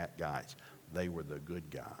white hat guys. They were the good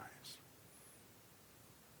guys.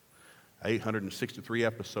 863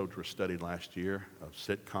 episodes were studied last year of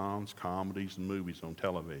sitcoms, comedies, and movies on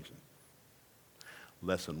television.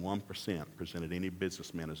 Less than 1% presented any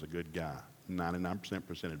businessman as a good guy. 99%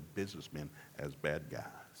 presented businessmen as bad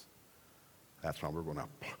guys. That's why we're going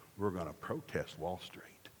to protest Wall Street.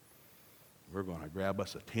 We're going to grab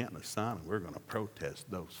us a tent and a sign, and we're going to protest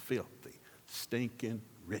those filthy, stinking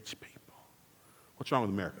rich people. What's wrong with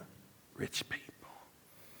America? Rich people.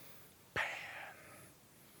 Bad.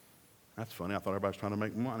 That's funny. I thought everybody was trying to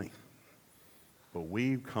make money. But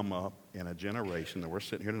we've come up in a generation that we're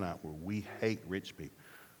sitting here tonight where we hate rich people.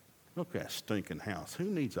 Look at that stinking house. Who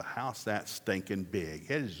needs a house that stinking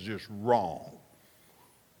big? It is just wrong.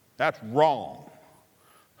 That's wrong.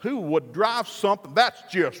 Who would drive something? That's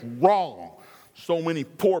just wrong. So many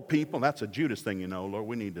poor people. That's a Judas thing, Lord.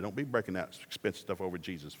 We need to don't be breaking that expensive stuff over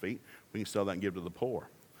Jesus' feet. We can sell that and give to the poor.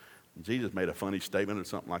 And Jesus made a funny statement or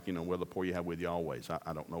something like, well, the poor you have with you always.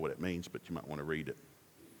 I don't know what it means, but you might want to read it.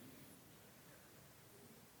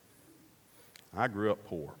 I grew up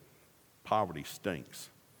poor. Poverty stinks.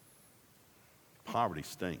 Poverty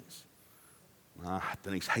stinks.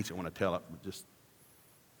 Denise hates it when I tell it, but just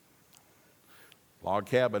log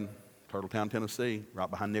cabin, Turtletown, Tennessee, right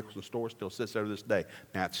behind Nicholson store, still sits there to this day.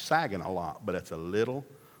 Now it's sagging a lot, but it's a little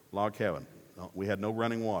log cabin. We had no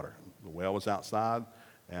running water. The well was outside,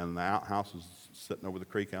 and the outhouse was sitting over the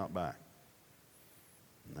creek out back.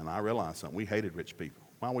 And I realized something. We hated rich people.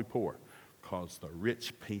 Why are we poor? Because the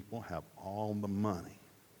rich people have all the money.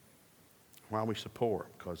 Why are we so poor?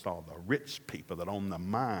 Because all the rich people that own the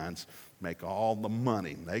mines make all the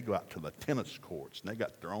money. And they go out to the tennis courts, and they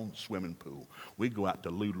got their own swimming pool. We go out to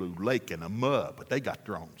Lulu Lake in the mud, but they got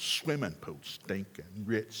their own swimming pool. Stinking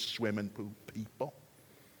rich swimming pool people.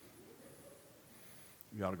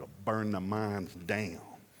 You ought to go burn the mines down,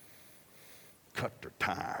 cut their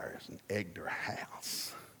tires, and egg their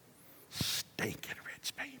house. Stinking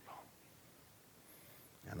rich people.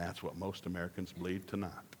 And that's what most Americans believe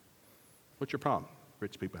tonight. What's your problem?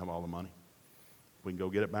 Rich people have all the money. We can go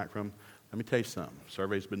get it back from them. Let me tell you something.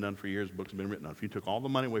 Surveys have been done for years. Books have been written on. If you took all the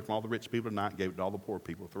money away from all the rich people tonight and gave it to all the poor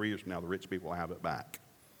people, 3 years from now, the rich people will have it back.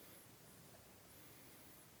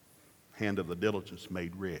 Hand of the diligence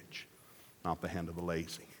made rich, not the hand of the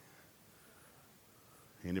lazy.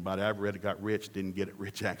 Anybody I ever read that got rich didn't get it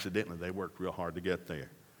rich accidentally. They worked real hard to get there.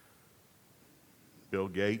 Bill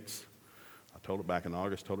Gates. I told it back in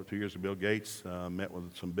August, told it 2 years ago. Bill Gates met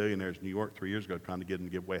with some billionaires in New York 3 years ago trying to get them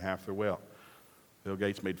to give away half their wealth. Bill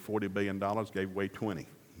Gates made $40 billion, gave away 20.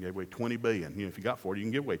 You gave away $20 billion. You know, if you got 40, you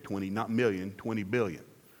can give away 20, not million, $20 billion.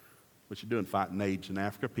 What you doing fighting AIDS in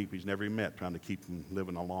Africa? People he's never even met, trying to keep them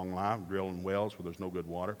living a long life, drilling wells where there's no good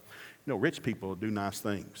water. You know, rich people do nice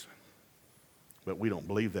things. But we don't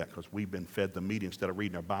believe that because we've been fed the media. Instead of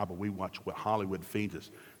reading our Bible, we watch what Hollywood feeds us.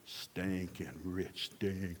 Stinking rich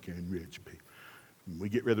people. When we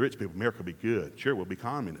get rid of the rich people, America will be good. Sure, we'll be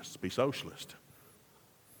communists, be socialist.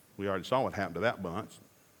 We already saw what happened to that bunch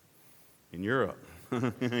in Europe.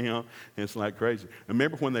 You know, it's like crazy.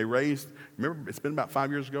 Remember when they remember it's been about 5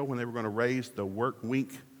 years ago when they were going to raise the work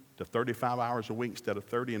week to 35 hours a week instead of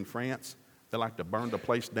 30 in France? They like to burn the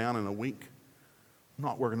place down in a week. I'm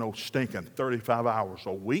not working no stinking 35 hours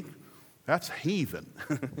a week. That's heathen.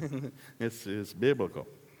 It's biblical.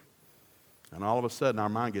 And all of a sudden, our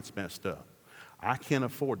mind gets messed up. I can't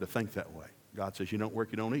afford to think that way. God says, you don't work,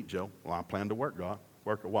 you don't eat, Joe. Well, I plan to work, God.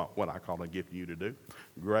 Work at what? What I call a gift for you to do.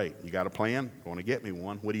 Great. You got a plan? Going to get me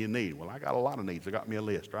one. What do you need? Well, I got a lot of needs. I got me a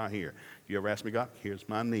list right here. You ever ask me, God? Here's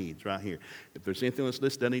my needs right here. If there's anything on this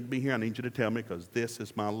list that need to be here, I need you to tell me because this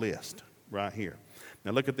is my list right here. Now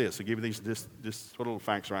look at this. I'll give you this little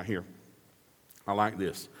facts right here. I like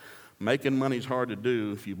this. Making money is hard to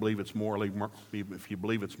do if you believe it's morally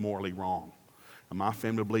wrong. And my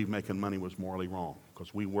family believed making money was morally wrong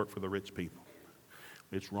because we work for the rich people.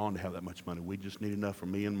 It's wrong to have that much money. We just need enough for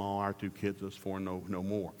me and Ma, our 2 kids, us 4, no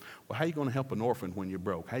more. Well, how are you going to help an orphan when you're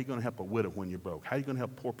broke? How are you going to help a widow when you're broke? How are you going to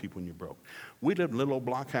help poor people when you're broke? We lived in a little old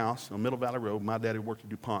block house on Middle Valley Road. My daddy worked at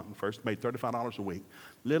DuPont and first made $35 a week.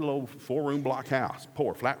 Little old 4-room block house,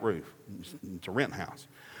 poor, flat roof. It's a rent house.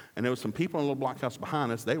 And there was some people in a little block house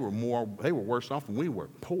behind us. They were worse off than we were.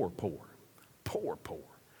 Poor.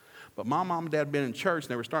 But my mom and dad had been in church,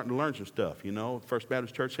 and they were starting to learn some stuff. You know, First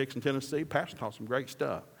Baptist Church, Hickson, Tennessee, pastor taught some great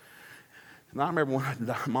stuff. And I remember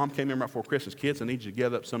when Mom came in right before Christmas, kids, I need you to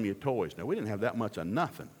gather up some of your toys. Now, we didn't have that much of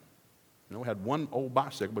nothing. You know, we had one old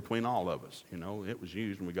bicycle between all of us. You know, it was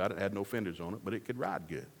used when we got it. It had no fenders on it, but it could ride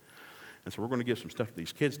good. And so we're going to give some stuff to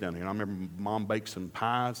these kids down here. And I remember Mom baked some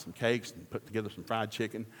pies, some cakes, and put together some fried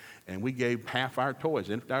chicken. And we gave half our toys.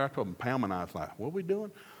 And I told them, Pam and I was like, what are we doing?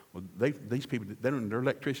 Well, these people, their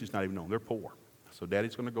electricity's not even on. They're poor. So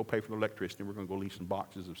Daddy's going to go pay for the electricity. We're going to go leave some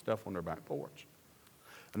boxes of stuff on their back porch.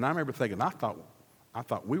 And I remember thinking, I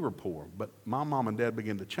thought we were poor. But my mom and dad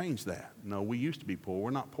began to change that. No, we used to be poor.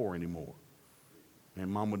 We're not poor anymore. And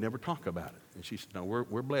Mom would never talk about it. And she said, no,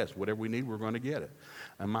 we're blessed. Whatever we need, we're going to get it.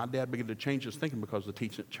 And my dad began to change his thinking because of the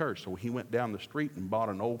teaching at church. So he went down the street and bought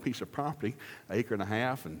an old piece of property, 1.5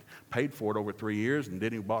 acres, and paid for it over 3 years. And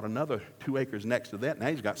then he bought another 2 acres next to that. Now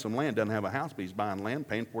he's got some land, doesn't have a house, but he's buying land,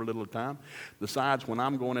 paying for it a little at a time. Decides when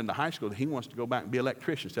I'm going into high school that he wants to go back and be an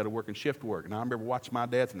electrician instead of working shift work. And I remember watching my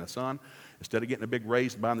dad and the son, instead of getting a big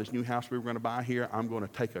raise and buying this new house we were going to buy here, I'm going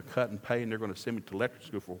to take a cut and pay, and they're going to send me to electric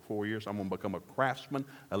school for 4 years. I'm going to become a craftsman,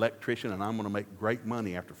 electrician, and I'm going to make great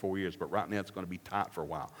money after 4 years. But right now it's going to be tight for a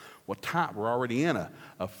while. Well, tight, we're already in a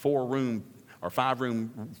 4-room or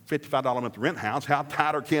 5-room, $55 a month rent house. How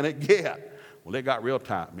tighter can it get? Well, it got real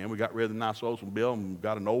tight, man. We got rid of the nice Oldsmobile and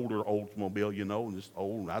got an older Oldsmobile, you know, and just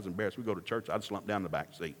old. I was embarrassed. We go to church, I'd slump down in the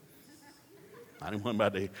back seat. I didn't want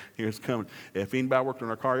anybody to hear us coming. If anybody worked on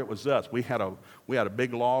our car, it was us. We had a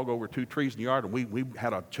big log over 2 trees in the yard, and we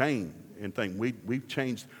had a chain and thing.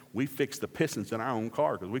 We fixed the pistons in our own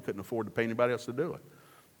car because we couldn't afford to pay anybody else to do it.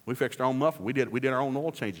 We fixed our own muffler. We did our own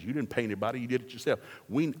oil changes. You didn't pay anybody. You did it yourself.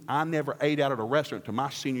 I never ate out at a restaurant until my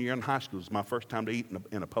senior year in high school. It was my first time to eat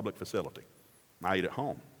in a public facility. I ate at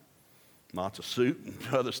home. Lots of soup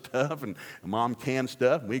and other stuff, and Mom canned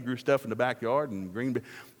stuff. We grew stuff in the backyard and green beans.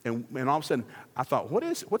 And all of a sudden, I thought,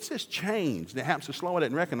 what's this change? And it happens so slow I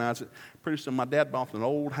didn't recognize it. Pretty soon, my dad bought an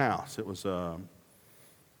old house. It was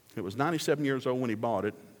 97 years old when he bought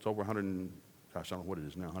it. It's over 100, I don't know what it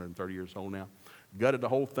is now, 130 years old now. Gutted the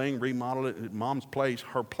whole thing, remodeled it. Mom's place,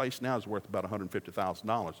 her place now is worth about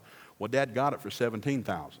 $150,000. Well, Dad got it for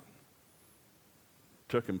 $17,000.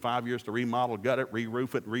 Took him 5 years to remodel, gut it,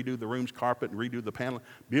 re-roof it, redo the rooms, carpet, and redo the paneling.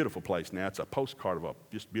 Beautiful place now. It's a postcard of a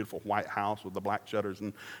just beautiful white house with the black shutters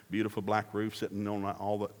and beautiful black roof sitting on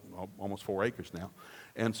almost 4 acres now.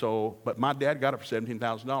 And so, but my dad got it for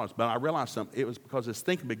 $17,000. But I realized something. It was because his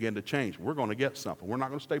thinking began to change. We're going to get something. We're not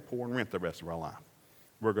going to stay poor and rent the rest of our life.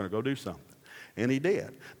 We're going to go do something. And he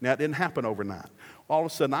did. Now, it didn't happen overnight. All of a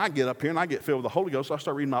sudden, I get up here and I get filled with the Holy Ghost. So I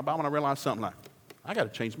start reading my Bible and I realize something like, I got to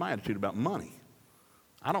change my attitude about money.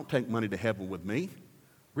 I don't take money to heaven with me.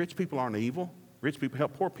 Rich people aren't evil. Rich people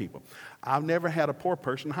help poor people. I've never had a poor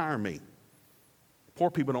person hire me.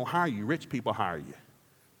 Poor people don't hire you. Rich people hire you.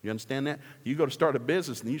 You understand that? You go to start a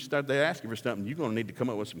business and they ask you for something, you're going to need to come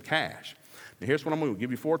up with some cash. Now, here's what I'm going to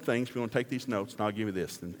give you 4 things. If you want to take these notes, and I'll give you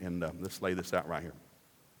this, and let's lay this out right here.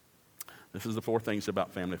 This is the 4 things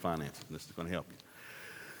about family finances, and this is going to help you.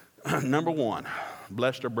 Number 1,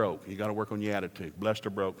 blessed or broke. You got to work on your attitude. Blessed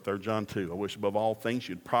or broke. 3 John 2. I wish above all things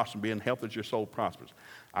you'd prosper and be in health as your soul prospers.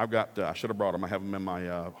 I've got, I should have brought them. I have them in my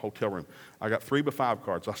hotel room. I got 3 by 5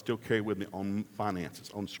 cards I still carry with me on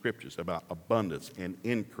finances, on scriptures about abundance and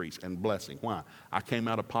increase and blessing. Why? I came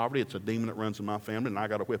out of poverty. It's a demon that runs in my family, and I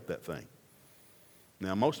got to whip that thing.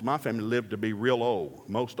 Now, most of my family lived to be real old.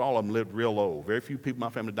 Most all of them lived real old. Very few people in my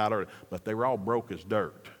family died early, but they were all broke as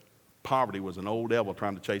dirt. Poverty was an old devil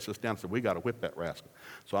trying to chase us down. So we got to whip that rascal.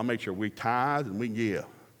 So I make sure we tithe and we give.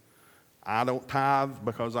 I don't tithe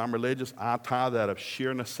because I'm religious. I tithe out of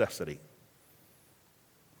sheer necessity.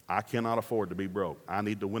 I cannot afford to be broke. I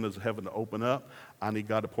need the windows of heaven to open up. I need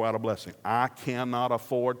God to pour out a blessing. I cannot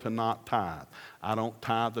afford to not tithe. I don't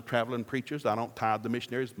tithe the traveling preachers. I don't tithe the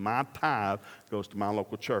missionaries. My tithe goes to my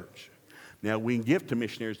local church. Now, we can give to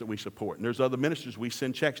missionaries that we support. And there's other ministers we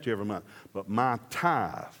send checks to every month. But my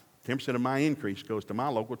tithe, 10% of my increase goes to my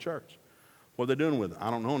local church. What are they doing with it?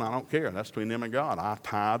 I don't know, and I don't care. That's between them and God. I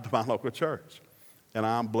tithe to my local church. And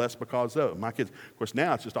I'm blessed because of it. My kids, of course,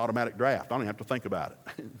 now it's just automatic draft. I don't even have to think about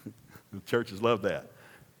it. The churches love that.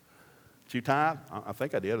 Did you tithe? I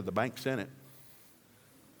think I did, or the bank sent it.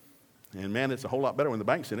 And man, it's a whole lot better when the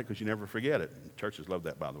bank sent it because you never forget it. Churches love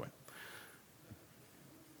that, by the way.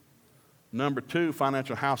 Number 2,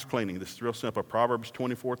 financial house cleaning. This is real simple. Proverbs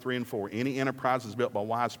 24, 3 and 4. Any enterprise is built by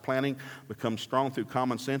wise planning, becomes strong through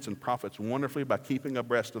common sense, and profits wonderfully by keeping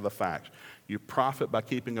abreast of the facts. You profit by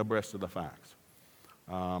keeping abreast of the facts.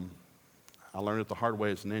 I learned it the hard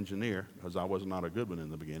way as an engineer because I was not a good one in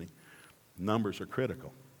the beginning. Numbers are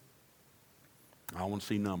critical. I want to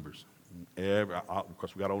see numbers. Of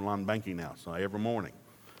course, we got online banking now, so every morning.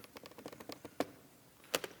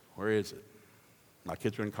 Where is it? My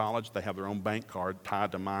kids are in college. They have their own bank card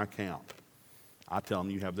tied to my account. I tell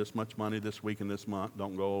them, you have this much money this week and this month.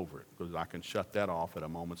 Don't go over it because I can shut that off at a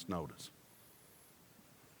moment's notice.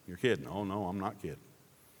 You're kidding. Oh, no, I'm not kidding.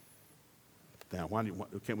 Now,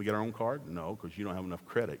 can't we get our own card? No, because you don't have enough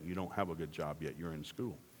credit. You don't have a good job yet. You're in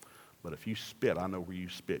school. But if you spit, I know where you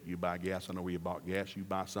spit. You buy gas, I know where you bought gas. You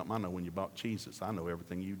buy something, I know when you bought cheeses. I know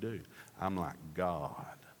everything you do. I'm like,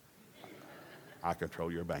 God, I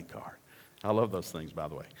control your bank card. I love those things, by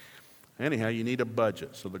the way. Anyhow, you need a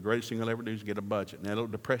budget. So the greatest thing you'll ever do is get a budget. Now, it'll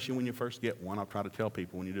depress you when you first get one. I'll try to tell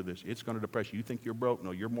people when you do this. It's going to depress you. You think you're broke?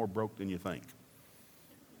 No, you're more broke than you think.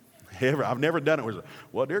 I've never done it.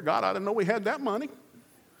 Well, dear God, I didn't know we had that money.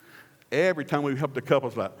 Every time we helped a couple,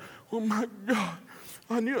 it's like, oh, my God,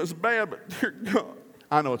 I knew it was bad, but dear God.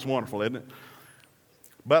 I know it's wonderful, isn't it?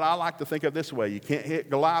 But I like to think of it this way. You can't hit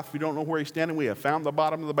Goliath if you don't know where he's standing. We have found the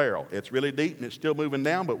bottom of the barrel. It's really deep and it's still moving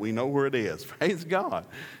down, but we know where it is. Praise God.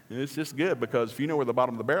 And it's just good because if you know where the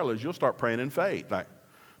bottom of the barrel is, you'll start praying in faith. Like,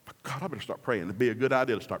 God, I better start praying. It'd be a good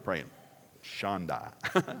idea to start praying. Shandai.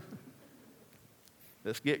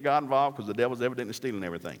 Let's get God involved because the devil's evidently stealing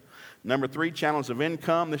everything. Number 3, channels of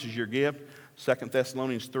income. This is your gift. 2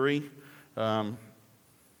 Thessalonians 3.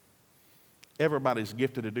 Everybody's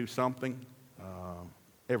gifted to do something.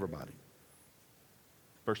 Everybody.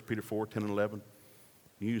 1 Peter 4, 10 and 11.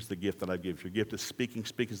 Use the gift that I give. Your gift is speaking.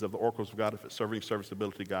 Speakings of the oracles of God. If it's serving,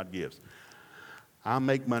 serviceability God gives. I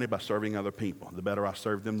make money by serving other people. The better I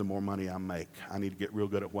serve them, the more money I make. I need to get real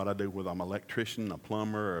good at what I do, whether I'm an electrician, a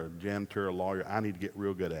plumber, a janitor, a lawyer. I need to get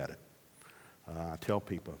real good at it. I tell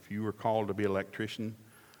people, if you were called to be an electrician,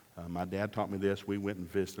 my dad taught me this. We went and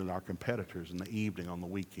visited our competitors in the evening on the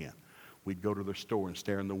weekend. We'd go to their store and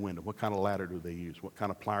stare in the window. What kind of ladder do they use? What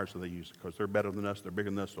kind of pliers do they use? Because they're better than us. They're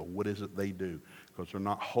bigger than us. So what is it they do? Because they're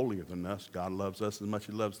not holier than us. God loves us as much as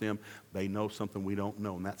he loves them. They know something we don't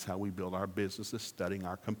know. And that's how we build our businesses, studying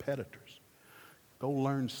our competitors. Go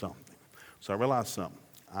learn something. So I realized something.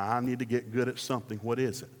 I need to get good at something. What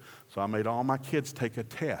is it? So I made all my kids take a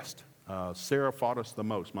test. Sarah fought us the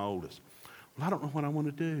most, my oldest. Well, I don't know what I want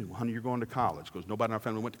to do. Well, honey, you're going to college. Because nobody in our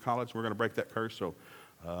family went to college. We're going to break that curse. So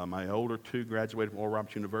my older 2 graduated from Oral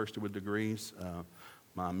Roberts University with degrees.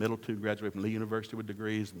 My middle 2 graduated from Lee University with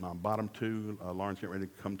degrees. My bottom 2, Lauren's getting ready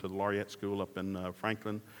to come to the Laureate School up in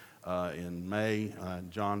Franklin in May.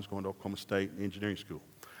 John's going to Oklahoma State Engineering School.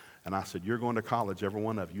 And I said, you're going to college, every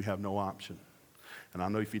one of you. You have no option. And I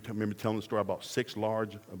know if you remember telling the story, I bought 6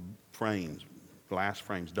 large frames, glass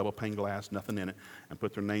frames, double pane glass, nothing in it, and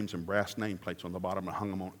put their names and brass nameplates on the bottom and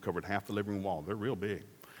hung them on, covered half the living room wall. They're real big.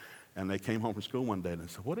 And they came home from school one day and they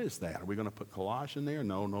said, what is that? Are we going to put collage in there?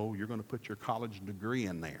 No, you're going to put your college degree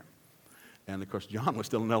in there. And, of course, John was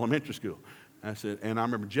still in elementary school. I said, and I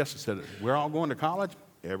remember Jessica said, we're all going to college?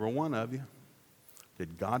 Every one of you.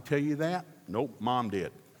 Did God tell you that? Nope, Mom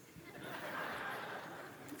did.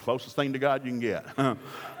 Closest thing to God you can get. Now,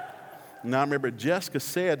 I remember Jessica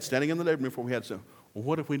said, standing in the living room before we had said, well,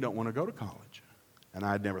 what if we don't want to go to college? And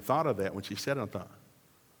I had never thought of that. When she said it, I thought,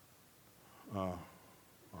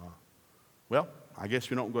 well, I guess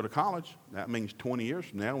if you don't go to college, that means 20 years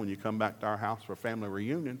from now when you come back to our house for a family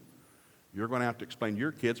reunion, you're going to have to explain to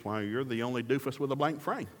your kids why you're the only doofus with a blank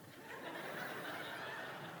frame.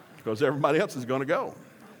 Because everybody else is going to go.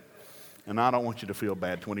 And I don't want you to feel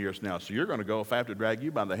bad 20 years from now. So you're going to go if I have to drag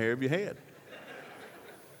you by the hair of your head.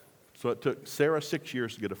 So it took Sarah 6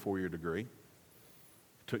 years to get a 4-year degree. It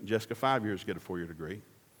took Jessica 5 years to get a 4-year degree.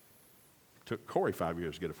 It took Corey 5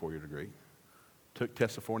 years to get a 4-year degree. It took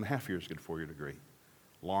Tessa 4.5 years to get a 4-year degree.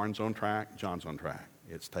 Lauren's on track. John's on track.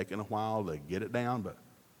 It's taken a while to get it down, but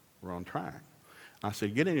we're on track. I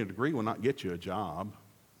said, getting a degree will not get you a job.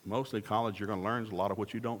 Mostly college, you're going to learn a lot of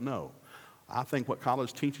what you don't know. I think what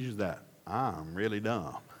college teaches is that I'm really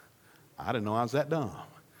dumb. I didn't know I was that dumb.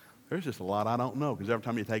 There's just a lot I don't know, because every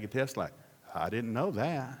time you take a test, like, I didn't know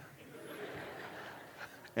that.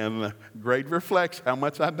 And the grade reflects how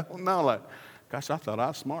much I don't know. Like, gosh, I thought I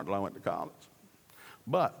was smart till I went to college.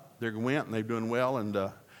 But they went, and they're doing well, and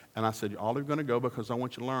I said, all are going to go because I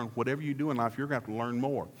want you to learn. Whatever you do in life, you're going to have to learn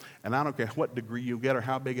more. And I don't care what degree you get or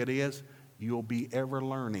how big it is, you'll be ever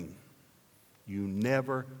learning. You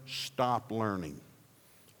never stop learning.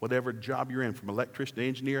 Whatever job you're in, from electrician to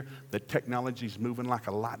engineer, the technology's moving like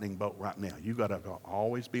a lightning bolt right now. You've got to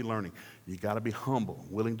always be learning. You've got to be humble,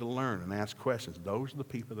 willing to learn and ask questions. Those are the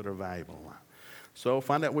people that are valuable in life. So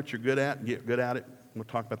find out what you're good at and get good at it. We'll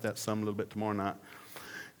talk about that some a little bit tomorrow night.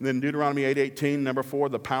 And then Deuteronomy 8:18, number 4,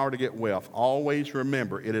 the power to get wealth. Always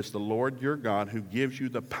remember, it is the Lord your God who gives you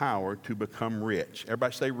the power to become rich.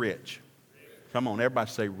 Everybody say rich. Come on, everybody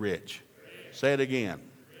say rich. Say it again.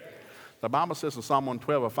 The Bible says in Psalm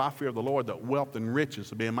 112, if I fear the Lord, that wealth and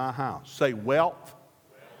riches will be in my house. Say wealth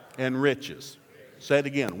and riches. Say it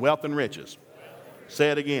again, wealth and riches.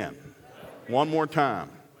 Say it again. One more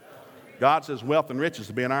time. God says wealth and riches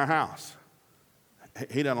will be in our house.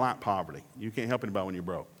 He doesn't like poverty. You can't help anybody when you're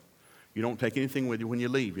broke. You don't take anything with you when you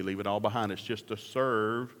leave. You leave it all behind. It's just to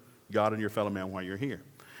serve God and your fellow man while you're here.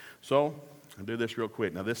 So I'll do this real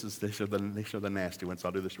quick. Now these are the nasty ones.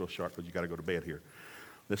 I'll do this real short because you got to go to bed here.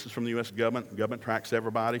 This is from the U.S. government. The government tracks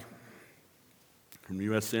everybody from the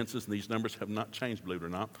U.S. Census, and these numbers have not changed, believe it or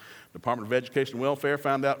not. Department of Education and Welfare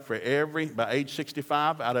found out by age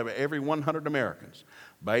 65, out of every 100 Americans,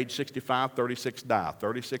 by age 65, 36 die.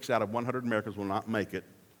 36 out of 100 Americans will not make it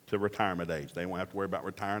to retirement age. They won't have to worry about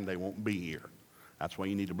retiring. They won't be here. That's why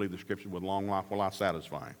you need to believe the Scripture, with long life will I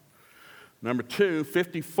satisfy. Number 2,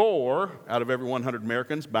 54 out of every 100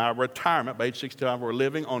 Americans by retirement, by age 65, were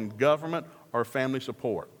living on government or family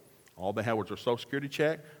support. All they had was their Social Security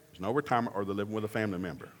check. There's no retirement, or they're living with a family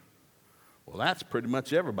member. Well, that's pretty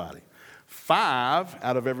much everybody. 5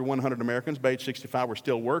 out of every 100 Americans by age 65 were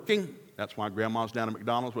still working. That's why Grandma's down at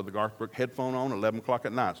McDonald's with the Garth Brooks headphone on at 11 o'clock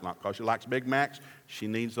at night. It's not because she likes Big Macs. She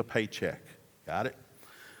needs a paycheck. Got it?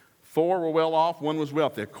 4 were well off. 1 was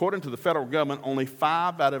wealthy. According to the federal government, only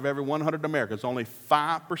 5 out of every 100 Americans, only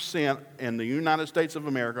 5% in the United States of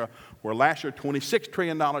America, where last year $26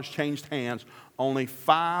 trillion changed hands, only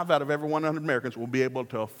 5 out of every 100 Americans will be able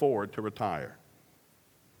to afford to retire.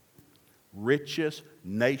 Richest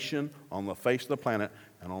nation on the face of the planet,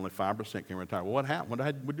 and only 5% can retire. Well, what happened? What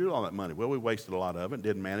did we do with all that money? Well, we wasted a lot of it,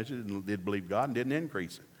 didn't manage it, didn't believe God, and didn't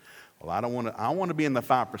increase it. Well, I want to be in the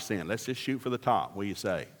 5%. Let's just shoot for the top. What do you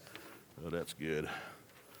say? Oh, that's good.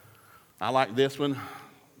 I like this one.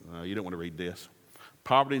 You don't want to read this.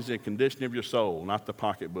 Poverty is the condition of your soul, not the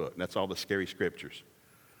pocketbook. That's all the scary scriptures.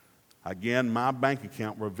 Again, my bank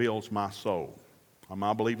account reveals my soul. Am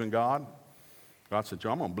I believing God? God said,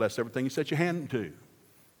 Joe, I'm going to bless everything you set your hand to.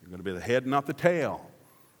 You're going to be the head, not the tail.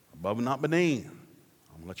 Above and not beneath.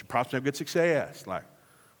 I'm going to let you prosper and have good success. Like,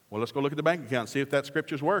 well, let's go look at the bank account and see if that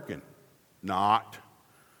scripture's working. Not.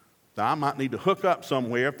 I might need to hook up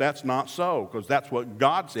somewhere if that's not so, because that's what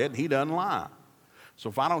God said, and He doesn't lie. So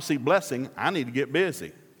if I don't see blessing, I need to get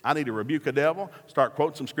busy. I need to rebuke the devil, start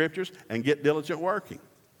quoting some scriptures, and get diligent working.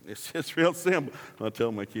 It's just real simple. I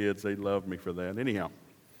tell my kids they love me for that. Anyhow,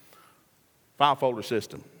 file folder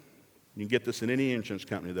system. You can get this in any insurance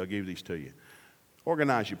company. They'll give these to you.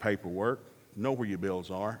 Organize your paperwork. Know where your bills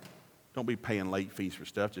are. Don't be paying late fees for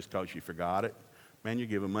stuff just because you forgot it. Man, you're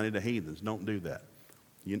giving money to heathens. Don't do that.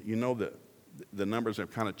 You know that the numbers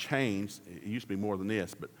have kind of changed. It used to be more than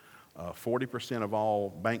this, but 40% of all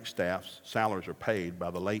bank staff's salaries are paid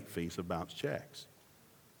by the late fees of bounce checks.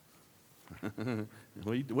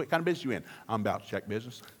 What kind of business you in? I'm bounce check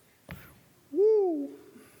business. Woo!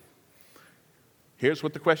 Here's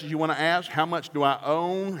what the questions you want to ask. How much do I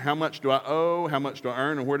own? How much do I owe? How much do I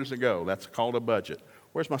earn? And where does it go? That's called a budget.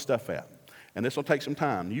 Where's my stuff at? And this will take some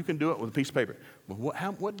time. You can do it with a piece of paper. But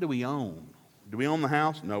what do we own? Do we own the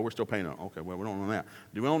house? No, we're still paying on it. Okay, well, we don't own that.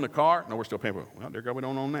 Do we own the car? No, we're still paying for it. Well, dear God, we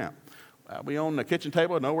don't own that. We own the kitchen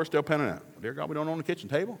table? No, we're still paying on that. Dear God, we don't own the kitchen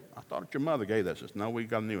table? I thought your mother gave that. No, we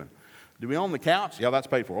got a new one. Do we own the couch? Yeah, that's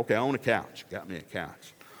paid for. Okay, I own a couch. Got me a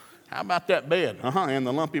couch. How about that bed? And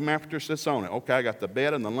the lumpy mattress that's on it. Okay, I got the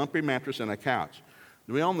bed and the lumpy mattress and a couch.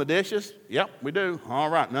 Do we own the dishes? Yep, we do. All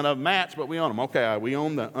right, none of them match, but we own them. Okay, we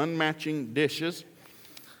own the unmatching dishes.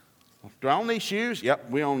 Do I own these shoes? Yep,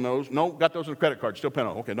 we own those. No, got those on the credit card. Still paying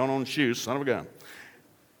on. Okay, don't own the shoes. Son of a gun.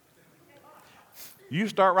 You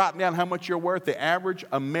start writing down how much you're worth. The average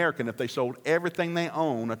American, if they sold everything they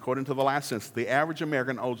own, according to the last census, the average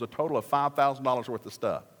American owes a total of $5,000 worth of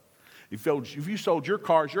stuff. If you sold your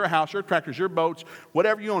cars, your house, your tractors, your boats,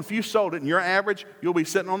 whatever you own, if you sold it and you're average, you'll be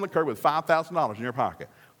sitting on the curb with $5,000 in your pocket.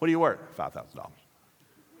 What are you worth? $5,000.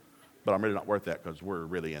 But I'm really not worth that because we're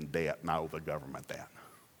really in debt and I owe the government that.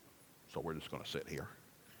 So we're just going to sit here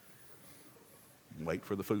and wait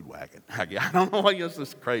for the food wagon. I don't know. This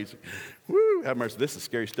is crazy. Woo, have mercy. This is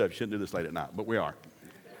scary stuff. You shouldn't do this late at night, but we are.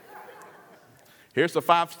 Here's the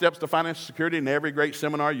 5 steps to financial security. In every great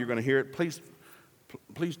seminar, you're going to hear it. Please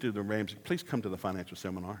do the Ramsey. Please come to the financial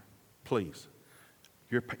seminar. Please.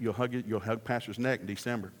 You'll hug Pastor's neck in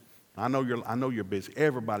December. I know you're busy.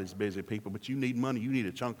 Everybody's busy, people, but you need money. You need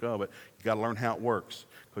a chunk of it. You got to learn how it works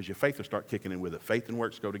because your faith will start kicking in with it. Faith and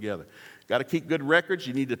works go together. Got to keep good records.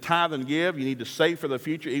 You need to tithe and give. You need to save for the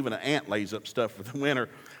future. Even an ant lays up stuff for the winter.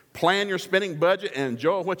 Plan your spending budget and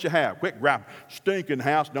enjoy what you have. Quick, grab stinking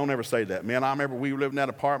house. Don't ever say that, man. I remember we lived in that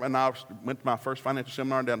apartment, and I went to my first financial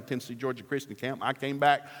seminar down in Tennessee, Georgia Christian Camp. I came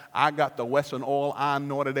back. I got the Wesson oil. I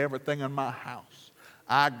anointed everything in my house.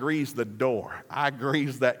 I greased the door. I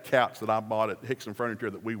greased that couch that I bought at Hickson Furniture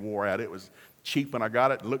that we wore out. It was cheap when I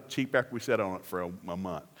got it. It looked cheap after we sat on it for a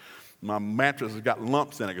month. My mattress has got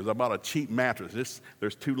lumps in it because I bought a cheap mattress. It's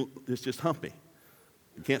just humpy.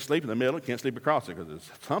 You can't sleep in the middle. You can't sleep across it because it's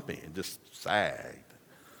humpy. It just sagged.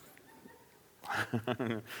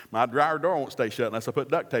 My dryer door won't stay shut unless I put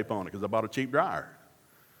duct tape on it because I bought a cheap dryer.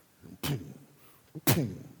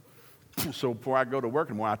 So before I go to work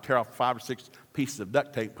anymore, I tear off 5 or 6 pieces of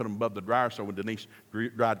duct tape, put them above the dryer, so when Denise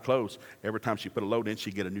dried clothes, every time she put a load in,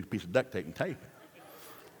 she'd get a new piece of duct tape and tape it.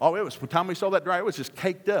 Oh, it was, by the time we sold that dryer, it was just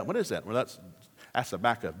caked up. What is that? Well, that's the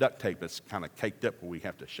back of duct tape that's kind of caked up where we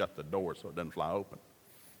have to shut the door so it doesn't fly open.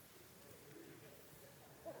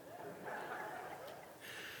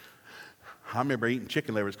 I remember eating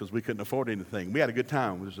chicken livers because we couldn't afford anything. We had a good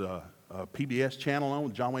time. It was a PBS channel on,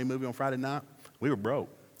 the John Wayne movie on Friday night. We were broke.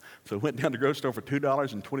 So we went down to the grocery store for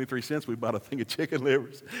 $2.23. We bought a thing of chicken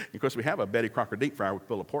livers. And of course, we have a Betty Crocker deep fryer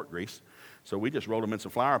full of pork grease. So we just rolled them in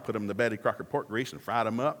some flour, put them in the Betty Crocker pork grease, and fried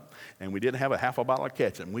them up. And we did have a half a bottle of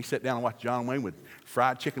ketchup. And we sat down and watched John Wayne with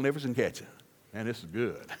fried chicken livers and ketchup. Man, this is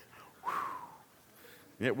good.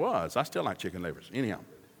 Whew. It was. I still like chicken livers. Anyhow.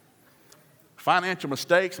 Financial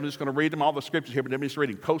mistakes, I'm just going to read them, all the scriptures here, but let me just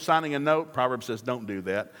read them. Co-signing a note, Proverbs says don't do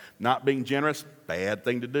that. Not being generous, bad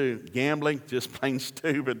thing to do. Gambling, just plain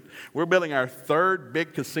stupid. We're building our 3rd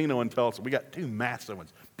big casino in Tulsa. We got 2 massive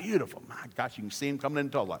ones. Beautiful. My gosh, you can see them coming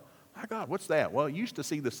in Tulsa. Like, my God, what's that? Well, you used to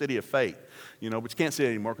see the City of Faith, but you can't see it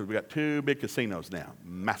anymore because we got 2 big casinos now.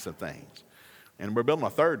 Massive things. And we're building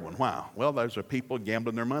a 3rd one. Wow. Well, those are people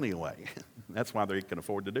gambling their money away. That's why they can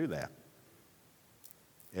afford to do that.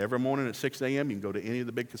 Every morning at 6 a.m., you can go to any of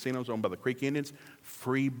the big casinos owned by the Creek Indians.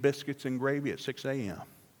 Free biscuits and gravy at 6 a.m.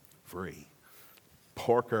 Free.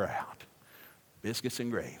 Pork her out. Biscuits and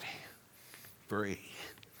gravy. Free.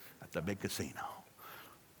 At the big casino.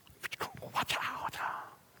 I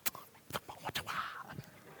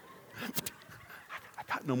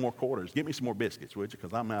got no more quarters. Give me some more biscuits, would you?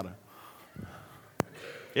 Because I'm out of...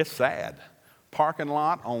 It's sad. Parking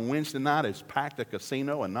lot on Wednesday night is packed at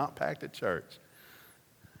casino and not packed at church.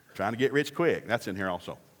 Trying to get rich quick. That's in here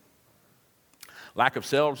also. Lack of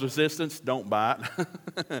sales resistance, don't buy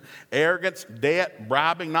it. Arrogance, debt,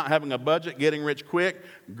 bribing, not having a budget, getting rich quick.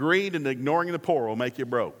 Greed and ignoring the poor will make you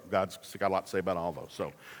broke. God's got a lot to say about all those.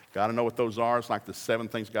 So, got to know what those are. It's like the 7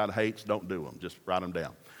 things God hates. Don't do them. Just write them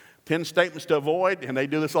down. 10 statements to avoid, and they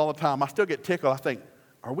do this all the time. I still get tickled. I think,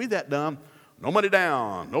 are we that dumb? No money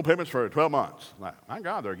down, no payments for 12 months. Like, my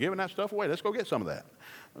God, they're giving that stuff away. Let's go get some of that.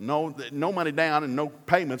 No money down and no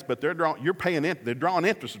payments, but they're drawing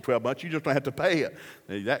interest in 12 months. You just don't have to pay it.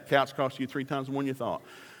 That couch costs you 3 times more than you thought.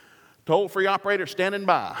 Toll-free operator standing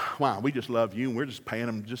by. Wow, we just love you, and we're just paying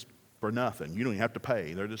them just for nothing. You don't even have to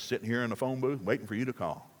pay. They're just sitting here in the phone booth waiting for you to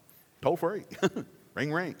call. Toll-free.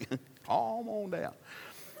 Ring, ring. Come on down.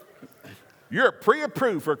 You're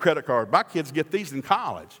pre-approved for a credit card. My kids get these in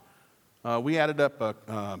college. We added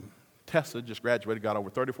up, Tessa just graduated, got over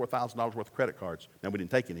 $34,000 worth of credit cards. Now, we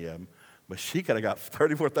didn't take any of them, but she could have got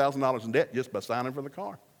 $34,000 in debt just by signing for the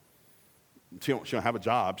card. She don't have a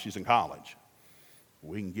job. She's in college.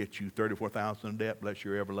 We can get you $34,000 in debt, bless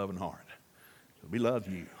your ever-loving heart. So we love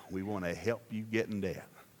you. We want to help you get in debt.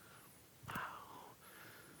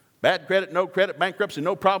 Bad credit, no credit, bankruptcy,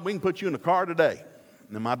 no problem. We can put you in a car today.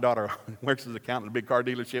 And my daughter works as an accountant at a big car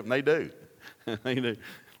dealership, and they do. They do.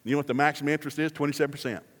 You know what the maximum interest is?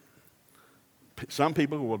 27%. Some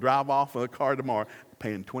people will drive off with a car tomorrow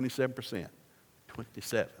paying 27%.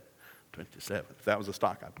 27. If that was a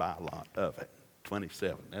stock, I'd buy a lot of it.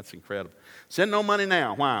 27. That's incredible. Send no money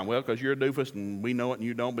now. Why? Well, because you're a doofus and we know it and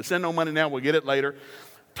you don't. But send no money now. We'll get it later.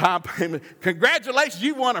 Time payment. Congratulations,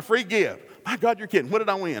 you won a free gift. My God, you're kidding. What did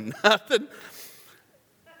I win? Nothing.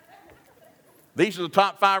 These are the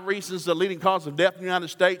top 5 reasons, the leading cause of death in the United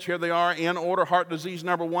States. Here they are in order. Heart disease,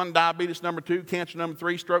 number 1. Diabetes, number 2. Cancer, number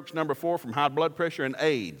 3. Strokes, number 4. From high blood pressure and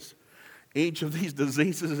AIDS. Each of these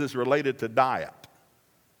diseases is related to diet.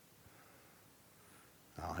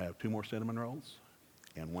 I'll have 2 more cinnamon rolls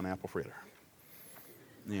and 1 apple fritter.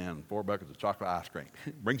 And 4 buckets of chocolate ice cream.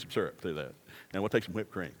 Bring some syrup to that. And we'll take some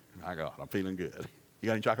whipped cream. My God, I'm feeling good. You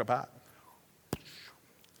got any chocolate pie?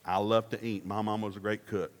 I love to eat. My mom was a great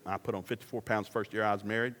cook. I put on 54 pounds the first year I was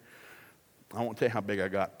married. I won't tell you how big I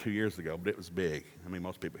got 2 years ago, but it was big. I mean,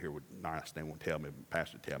 most people here would not understand, won't tell me, but the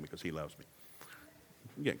pastor would tell me because he loves me.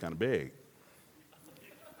 I'm getting kind of big.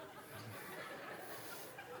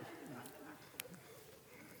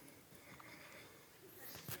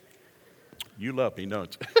 You love me,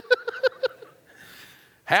 don't you?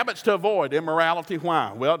 Habits to avoid. Immorality.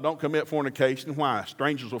 Why? Well, don't commit fornication. Why?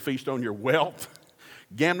 Strangers will feast on your wealth.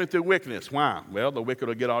 Gambling through wickedness. Why? Well, the wicked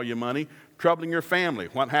will get all your money. Troubling your family.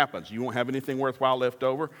 What happens? You won't have anything worthwhile left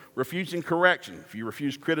over. Refusing correction. If you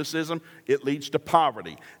refuse criticism, it leads to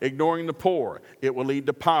poverty. Ignoring the poor, it will lead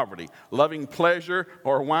to poverty. Loving pleasure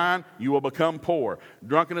or wine, you will become poor.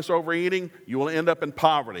 Drunkenness, overeating, you will end up in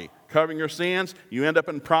poverty. Covering your sins, you end up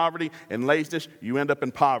in poverty. And laziness, you end up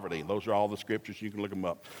in poverty. Those are all the scriptures. You can look them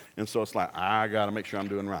up. And so it's like, I got to make sure I'm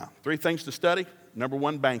doing right. 3 things to study. Number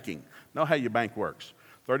 1, banking. Know how your bank works.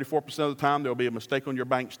 34% of the time, there will be a mistake on your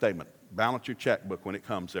bank statement. Balance your checkbook when it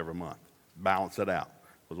comes every month. Balance it out.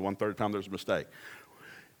 Because 1/3 of the time, there's a mistake.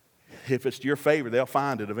 If it's to your favor, they'll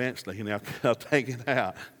find it eventually, and they'll take it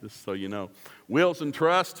out, just so you know. Wills and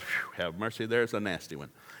trust, have mercy, there's a nasty one.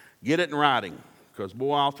 Get it in writing. Because,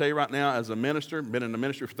 boy, I'll tell you right now, as a minister, been in the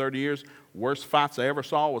ministry for 30 years, worst fights I ever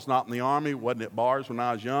saw was not in the Army, wasn't at bars when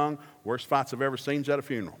I was young. Worst fights I've ever seen is at a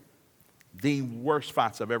funeral. The worst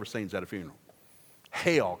fights I've ever seen is at a funeral.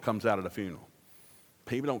 Hell comes out of the funeral.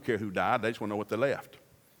 People don't care who died. They just want to know what they left.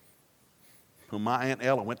 Well, my Aunt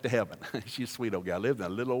Ella went to heaven. She's a sweet old guy. Lived in a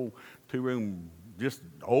little old 2-room, just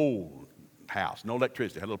old house. No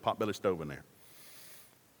electricity. Had a little potbelly stove in there.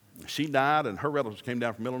 She died, and her relatives came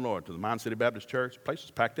down from Illinois to the Mine City Baptist Church. The place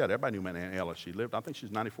was packed out. Everybody knew my Aunt Ella. She lived, I think she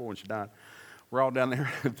was 94 when she died. We're all down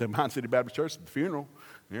there at the Mine City Baptist Church at the funeral.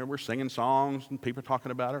 There we're singing songs, and people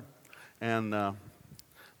talking about her. And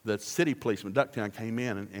the city policeman, Ducktown, came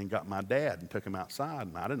in and got my dad and took him outside.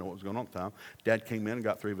 And I didn't know what was going on at the time. Dad came in and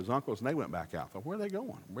got 3 of his uncles, and they went back out. I thought, where are they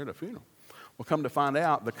going? We're at a funeral. Well, come to find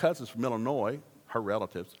out, the cousins from Illinois, her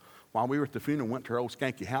relatives, while we were at the funeral, went to her old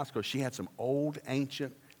skanky house because she had some old,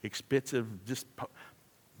 ancient, expensive, just,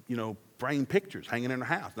 framed pictures hanging in her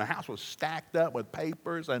house. And the house was stacked up with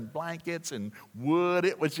papers and blankets and wood.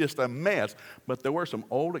 It was just a mess. But there were some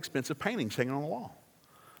old, expensive paintings hanging on the wall.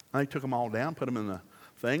 And they took them all down, put them in the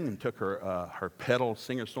thing, and took her pedal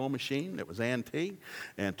Singer sewing machine that was antique,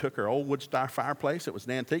 and took her old wood style fireplace that was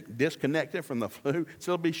antique, disconnected from the flue.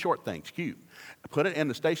 So it'll be short things, cute. Put it in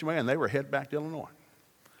the station wagon, and they were headed back to Illinois.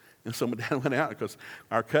 And so my dad went out because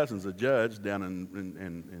our cousin's a judge down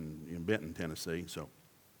in Benton, Tennessee. So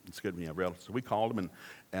it's good when you have relatives. So we called them,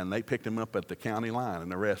 and they picked him up at the county line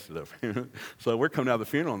and arrested him. So we're coming out of the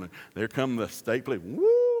funeral, and there come the state police. Woo,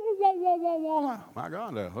 whoa, whoa, whoa, whoa. My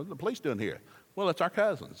God, what's the police doing here? Well, it's our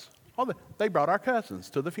cousins. Oh, they brought our cousins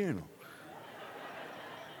to the funeral.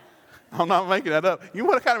 I'm not making that up. You know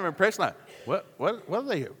what kind of impression? Like, what are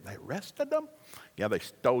they arrested them? Yeah, they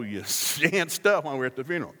stole your stuff when we were at the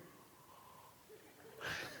funeral.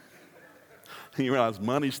 You realize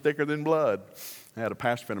money's thicker than blood. I had a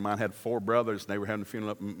pastor friend of mine had 4 brothers, and they were having a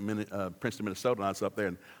funeral up in Princeton, Minnesota, and I was up there,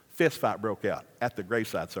 and a fist fight broke out at the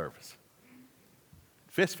graveside service.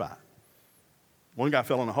 Fist fight. One guy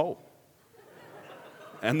fell in a hole.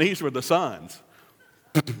 And these were the sons.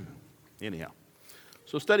 Anyhow.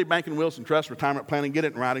 So study banking, wills, and trusts, retirement planning. Get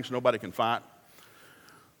it in writing so nobody can fight.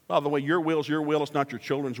 By the way, your will is your will. It's not your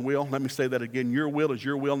children's will. Let me say that again. Your will is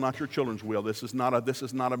your will, not your children's will. This is not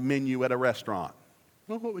a menu at a restaurant.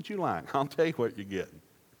 Well, what would you like? I'll tell you what you're getting.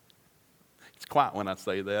 It's quiet when I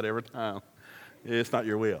say that every time. It's not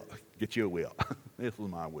your will. Get you a will. This is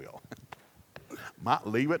my will. Might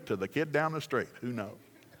leave it to the kid down the street. Who knows?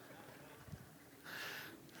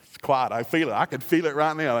 It's quiet. I feel it. I can feel it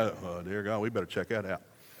right now. Oh, dear God, we better check that out.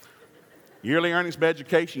 Yearly earnings by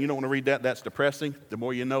education. You don't want to read that. That's depressing. The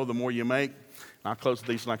more you know, the more you make. I'll close with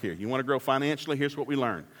these like here. You want to grow financially? Here's what we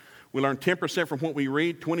learn. We learn 10% from what we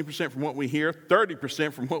read, 20% from what we hear,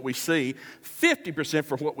 30% from what we see, 50%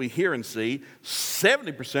 from what we hear and see,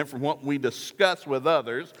 70% from what we discuss with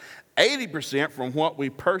others, 80% from what we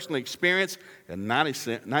personally experience, and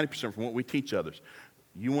 90% from what we teach others.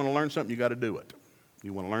 You want to learn something, you got to do it.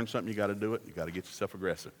 You want to learn something, you got to do it. You got to get yourself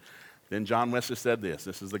aggressive. Then John Wesley said this.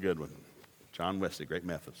 This is the good one. John Wesley, great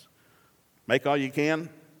methods. Make all you can,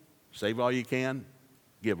 save all you can,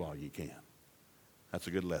 give all you can. That's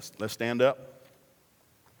a good lesson. Let's stand up.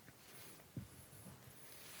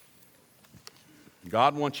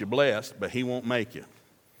 God wants you blessed, but he won't make you.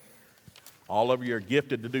 All of you are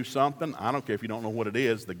gifted to do something. I don't care if you don't know what it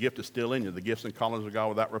is. The gift is still in you. The gifts and callings of God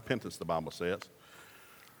without repentance, the Bible says.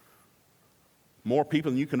 More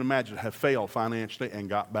people than you can imagine have failed financially and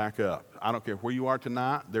got back up. I don't care where you are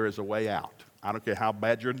tonight, there is a way out. I don't care how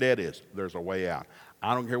bad your debt is, there's a way out.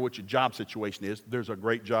 I don't care what your job situation is, there's a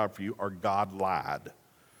great job for you, or God lied.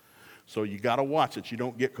 So you got to watch it. You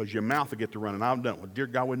don't get, because your mouth will get to running. I'm done. Well, dear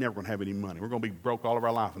God, we're never going to have any money. We're going to be broke all of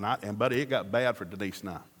our life. And buddy, it got bad for Denise and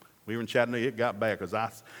I. We were in Chattanooga, it got bad, because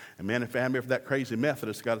and man, if that crazy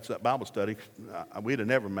Methodist got us that Bible study, we'd have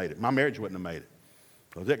never made it. My marriage wouldn't have made it,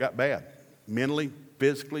 because it got bad. Mentally,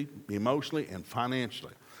 physically, emotionally, and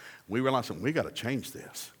financially. We realized something. We got to change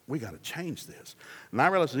this. We got to change this. And I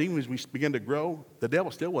realized that even as we begin to grow, the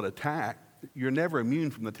devil still will attack. You're never immune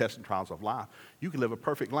from the tests and trials of life. You can live a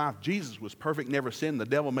perfect life. Jesus was perfect, never sinned. The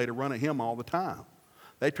devil made a run at him all the time.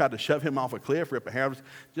 They tried to shove him off a cliff, rip a hair.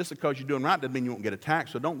 Just because you're doing right doesn't mean you won't get attacked.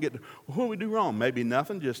 So don't get, well, what do we do wrong? Maybe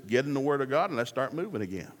nothing. Just get in the Word of God and let's start moving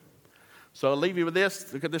again. So I'll leave you with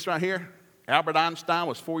this. Look at this right here. Albert Einstein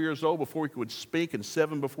was 4 years old before he could speak and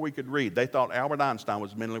 7 before he could read. They thought Albert Einstein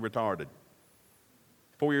was mentally retarded.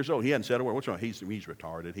 4 years old. He hadn't said a word. What's wrong? He's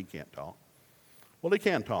retarded. He can't talk. Well, he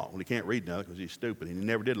can talk. Well, he can't read nothing because he's stupid. And he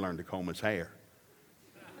never did learn to comb his hair.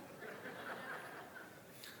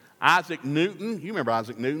 Isaac Newton, you remember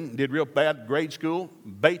Isaac Newton, did real bad in grade school.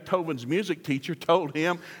 Beethoven's music teacher told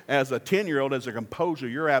him as a 10-year-old, as a composer,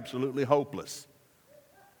 you're absolutely hopeless.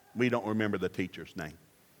 We don't remember the teacher's name.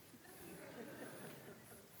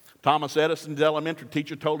 Thomas Edison's elementary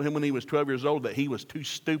teacher told him when he was 12 years old that he was too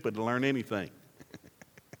stupid to learn anything.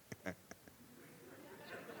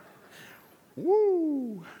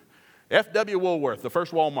 Woo! F.W. Woolworth, the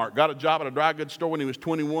first Walmart, got a job at a dry goods store when he was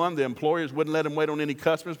 21. The employers wouldn't let him wait on any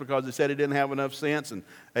customers because they said he didn't have enough sense, and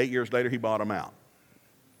 8 years later he bought them out.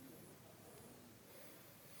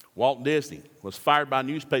 Walt Disney was fired by a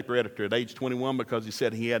newspaper editor at age 21 because he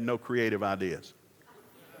said he had no creative ideas.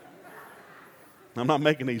 I'm not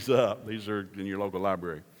making these up. These are in your local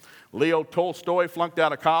library. Leo Tolstoy flunked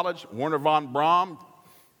out of college. Werner von Braun,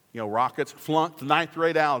 rockets, flunked 9th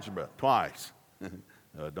grade algebra twice.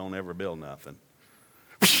 Don't ever build nothing.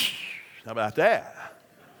 How about that?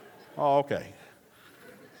 Oh, okay.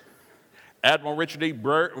 Admiral Richard E.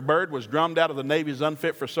 Byrd was drummed out of the Navy as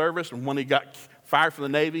unfit for service, and when he got fired from the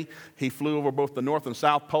Navy, he flew over both the North and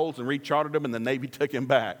South Poles and rechartered them, and the Navy took him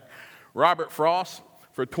back. Robert Frost,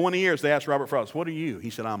 for 20 years, they asked Robert Frost, what are you? He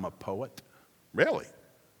said, I'm a poet. Really?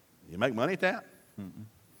 You make money at that? Mm-mm.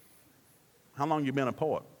 How long you been a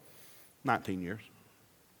poet? 19 years.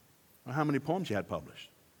 Well, how many poems you had published?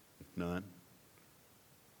 None.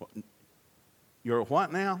 What? You're a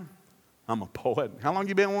what now? I'm a poet. How long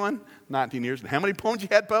you been one? 19 years. How many poems you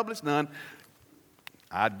had published? None.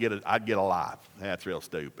 I'd get alive. That's real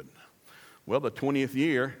stupid. Well, the 20th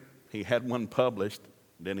year, he had one published.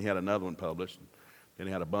 Then he had another one published. Then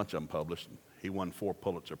he had a bunch of them published. He won 4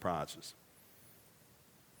 Pulitzer Prizes.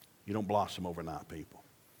 You don't blossom overnight, people.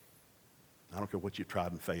 I don't care what you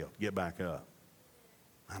tried and failed. Get back up.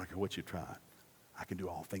 I don't care what you tried. I can do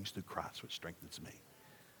all things through Christ, which strengthens me.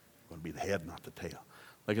 I'm going to be the head, not the tail.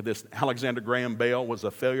 Look at this. Alexander Graham Bell was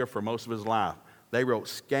a failure for most of his life. They wrote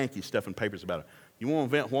skanky stuff in papers about it. You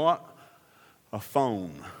want to invent what? A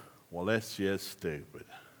phone. Well, that's just stupid.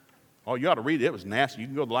 Oh, you ought to read it. It was nasty. You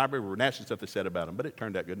can go to the library where nasty stuff they said about him, but it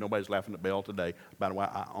turned out good. Nobody's laughing at Bell today about why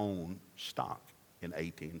I own stock in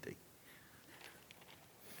AT&T.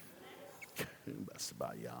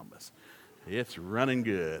 It's running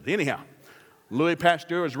good. Anyhow, Louis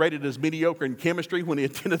Pasteur was rated as mediocre in chemistry when he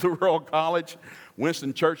attended the Royal College.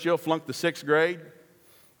 Winston Churchill flunked the 6th grade.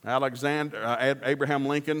 Abraham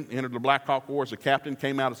Lincoln entered the Black Hawk War as a captain,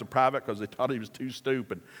 came out as a private because they thought he was too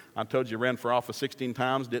stupid. I told you he ran for office 16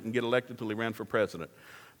 times, didn't get elected until he ran for president.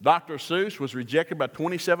 Dr. Seuss was rejected by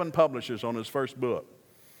 27 publishers on his first book.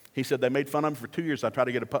 He said they made fun of him for 2 years. I tried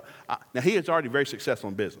to get now, he is already very successful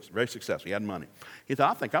in business, very successful. He had money. He thought,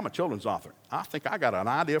 I think I'm a children's author. I think I got an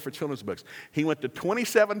idea for children's books. He went to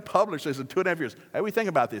 27 publishers in 2.5 years. Hey, what do you think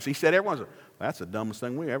about this? He said, everyone's like, that's the dumbest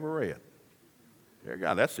thing we ever read. Dear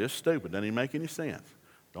God, that's just stupid. Doesn't even make any sense.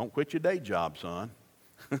 Don't quit your day job, son.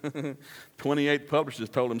 28 publishers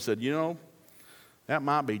told him, said, you know, that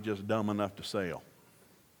might be just dumb enough to sell.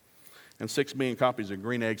 And 6 million copies of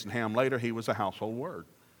Green Eggs and Ham later, he was a household word.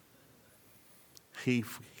 He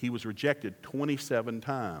was rejected 27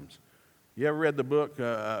 times. You ever read the book,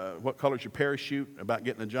 What Color's Your Parachute, about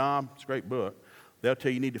getting a job? It's a great book. They'll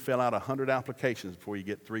tell you need to fill out 100 applications before you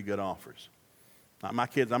get 3 good offers. My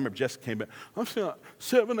kids, I remember Jessica came back, I'm filling out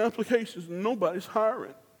 7 applications and nobody's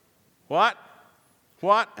hiring. What?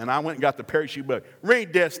 And I went and got the parachute book.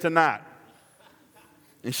 Read this tonight.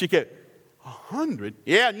 And she kept, 100?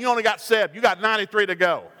 Yeah, and you only got 7. You got 93 to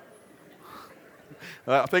go.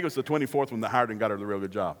 I think it was the 24th one that hired and got her the real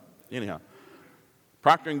good job. Anyhow,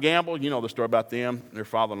 Procter & Gamble, you know the story about them. Their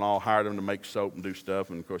father-in-law hired them to make soap and do stuff.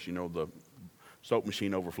 And, of course, you know the soap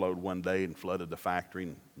machine overflowed one day and flooded the factory.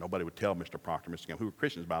 And nobody would tell Mr. Procter, Mr. Gamble, who were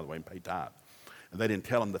Christians, by the way, and paid tithe. And they didn't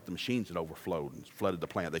tell them that the machines had overflowed and flooded the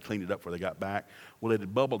plant. They cleaned it up before they got back. Well, it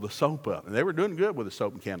had bubbled the soap up. And they were doing good with the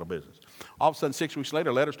soap and candle business. All of a sudden, 6 weeks later,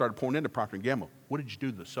 a letter started pouring into Procter & Gamble. What did you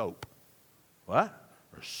do to the soap? What?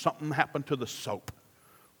 Or something happened to the soap.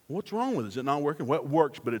 What's wrong with it? Is it not working? Well, it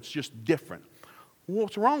works, but it's just different.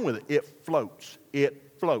 What's wrong with it? It floats.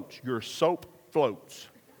 It floats. Your soap floats.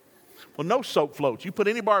 Well, no soap floats. You put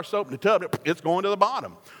any bar of soap in the tub, it's going to the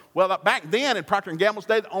bottom. Well, back then in Procter & Gamble's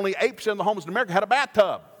day, only 8% of the homes in America had a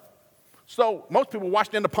bathtub. So most people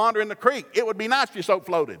washed in the pond or in the creek. It would be nice if your soap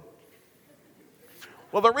floated.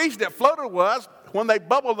 Well, the reason it floated was when they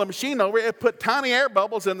bubbled the machine over, it put tiny air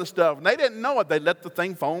bubbles in the stuff. And they didn't know it. They let the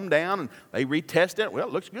thing foam down and they retested it. Well,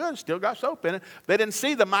 it looks good. Still got soap in it. They didn't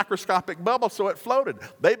see the microscopic bubble, so it floated.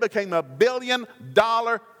 They became a $1 billion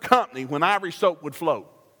company when Ivory soap would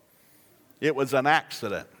float. It was an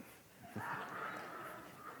accident.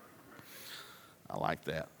 I like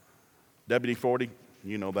that. WD-40,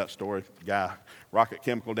 you know that story. Guy, Rocket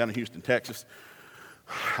Chemical down in Houston, Texas.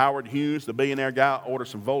 Howard Hughes, the billionaire guy, ordered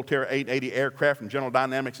some Voltaire 880 aircraft from General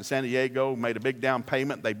Dynamics in San Diego, made a big down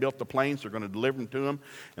payment. They built the planes. They're going to deliver them to him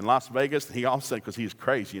in Las Vegas. He also, because he's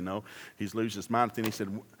crazy, you know, he's losing his mind. Then he said,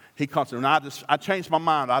 he called them, I changed my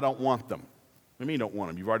mind. I don't want them. What do you mean you don't want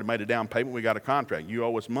them? You've already made a down payment. We got a contract. You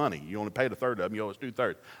owe us money. You only paid 1/3 of them. You owe us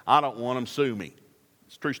 2/3. I don't want them. Sue me.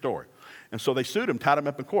 It's a true story. And so they sued him, tied him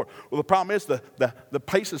up in court. Well, the problem is the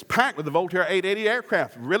place is packed with the Voltaire 880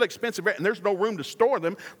 aircraft, really expensive, and there's no room to store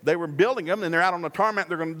them. They were building them, and they're out on the tarmac.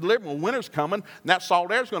 They're going to deliver them. Well, winter's coming, and that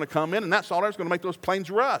salt air is going to come in, and that salt air is going to make those planes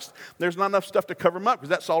rust. There's not enough stuff to cover them up because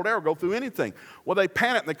that salt air will go through anything. Well, they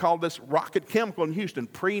panicked, and they called this Rocket Chemical in Houston,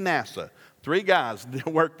 pre-NASA. 3 guys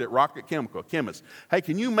worked at Rocket Chemical, chemists. Hey,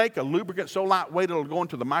 can you make a lubricant so lightweight it'll go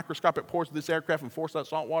into the microscopic pores of this aircraft and force that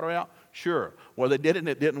salt water out? Sure. Well, they did it, and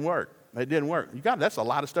it didn't work. It didn't work. That's a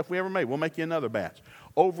lot of stuff we ever made. We'll make you another batch.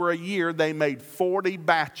 Over a year, they made 40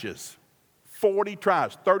 batches, 40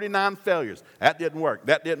 tries, 39 failures. That didn't work.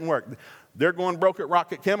 They're going broke at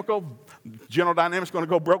Rocket Chemical. General Dynamics is going to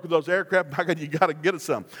go broke with those aircraft. By God, you got to get us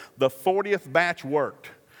some. The 40th batch worked.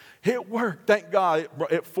 It worked, thank God.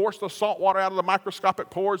 It forced the salt water out of the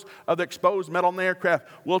microscopic pores of the exposed metal in the aircraft.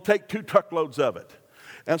 We'll take 2 truckloads of it.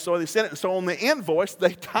 And so they sent it. And so on the invoice,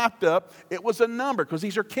 they typed up, it was a number, because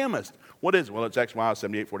these are chemists. What is it? Well, it's XY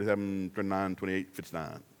 78, 47, 29, 28,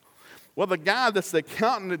 59. Well, the guy that's the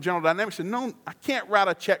accountant at General Dynamics said, no, I can't write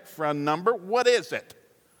a check for a number. What is it?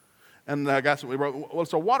 And the guy said, well,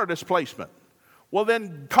 it's a water displacement. Well,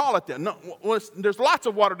 then call it that. No, well, there's lots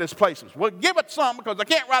of water displacements. Well, give it some because I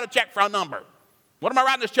can't write a check for a number. What am I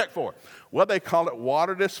writing this check for? Well, they called it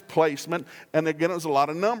water displacement, and again, it was a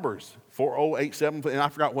lot of numbers, 4087, and I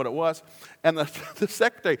forgot what it was. And the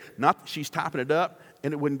secretary, not that she's typing it up,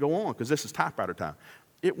 and it wouldn't go on, because this is typewriter time.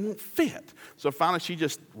 It won't fit. So finally, she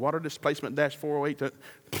just, water displacement dash 408,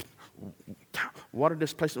 water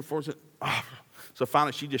displacement 408. Oh. So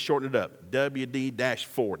finally, she just shortened it up,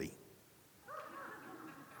 WD-40.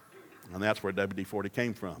 And that's where WD-40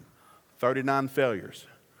 came from. 39 failures.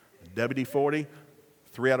 WD-40,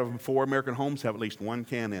 3 out of 4 American homes have at least one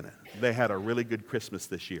can in it. They had a really good Christmas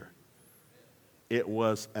this year. It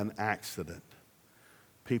was an accident.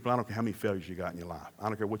 People, I don't care how many failures you got in your life. I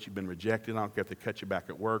don't care what you've been rejected. I don't care if they cut you back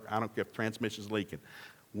at work. I don't care if transmission's leaking.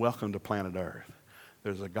 Welcome to planet Earth.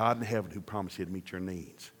 There's a God in heaven who promised He'd meet your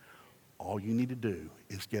needs. All you need to do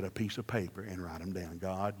is get a piece of paper and write them down.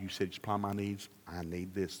 God, you said you supply my needs. I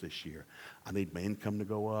need this year. I need my income to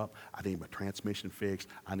go up. I need my transmission fixed.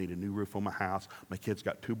 I need a new roof on my house. My kid's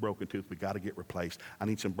got 2 broken teeth. We got to get replaced. I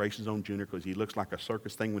need some braces on Junior because he looks like a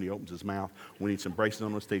circus thing when he opens his mouth. We need some braces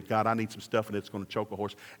on those teeth. God, I need some stuff and it's going to choke a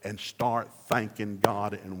horse. And start thanking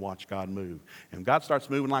God and watch God move. And God starts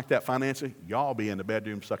moving like that financially, y'all be in the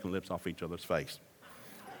bedroom sucking lips off each other's face.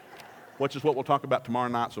 Which is what we'll talk about tomorrow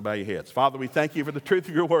night, so bow your heads. Father, we thank you for the truth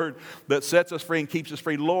of your word that sets us free and keeps us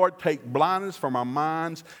free. Lord, take blindness from our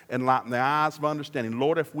minds and lighten the eyes of understanding.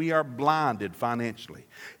 Lord, if we are blinded financially,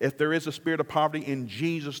 if there is a spirit of poverty, in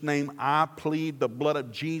Jesus' name, I plead the blood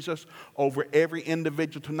of Jesus over every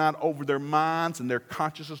individual tonight, over their minds and their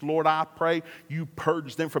consciousness. Lord, I pray you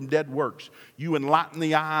purge them from dead works. You enlighten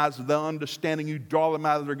the eyes of the understanding. You draw them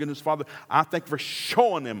out of their goodness, Father. I thank you for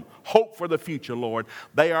showing them hope for the future, Lord.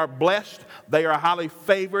 They are blessed. They are highly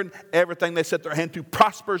favored. Everything they set their hand to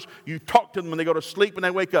prospers. You talk to them when they go to sleep and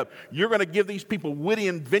they wake up. You're going to give these people witty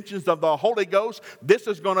inventions of the Holy Ghost. This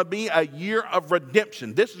is going to be a year of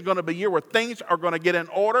redemption. This is going to be a year where things are going to get in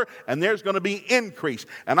order and there's going to be increase.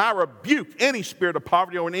 And I rebuke any spirit of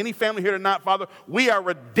poverty or in any family here tonight, Father. We are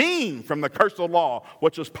redeemed from the curse of the law,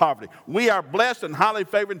 which is poverty. We are blessed and highly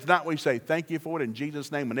favored. And tonight we say thank you for it in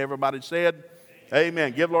Jesus' name. And everybody said,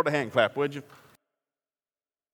 amen. Give the Lord a hand clap, would you?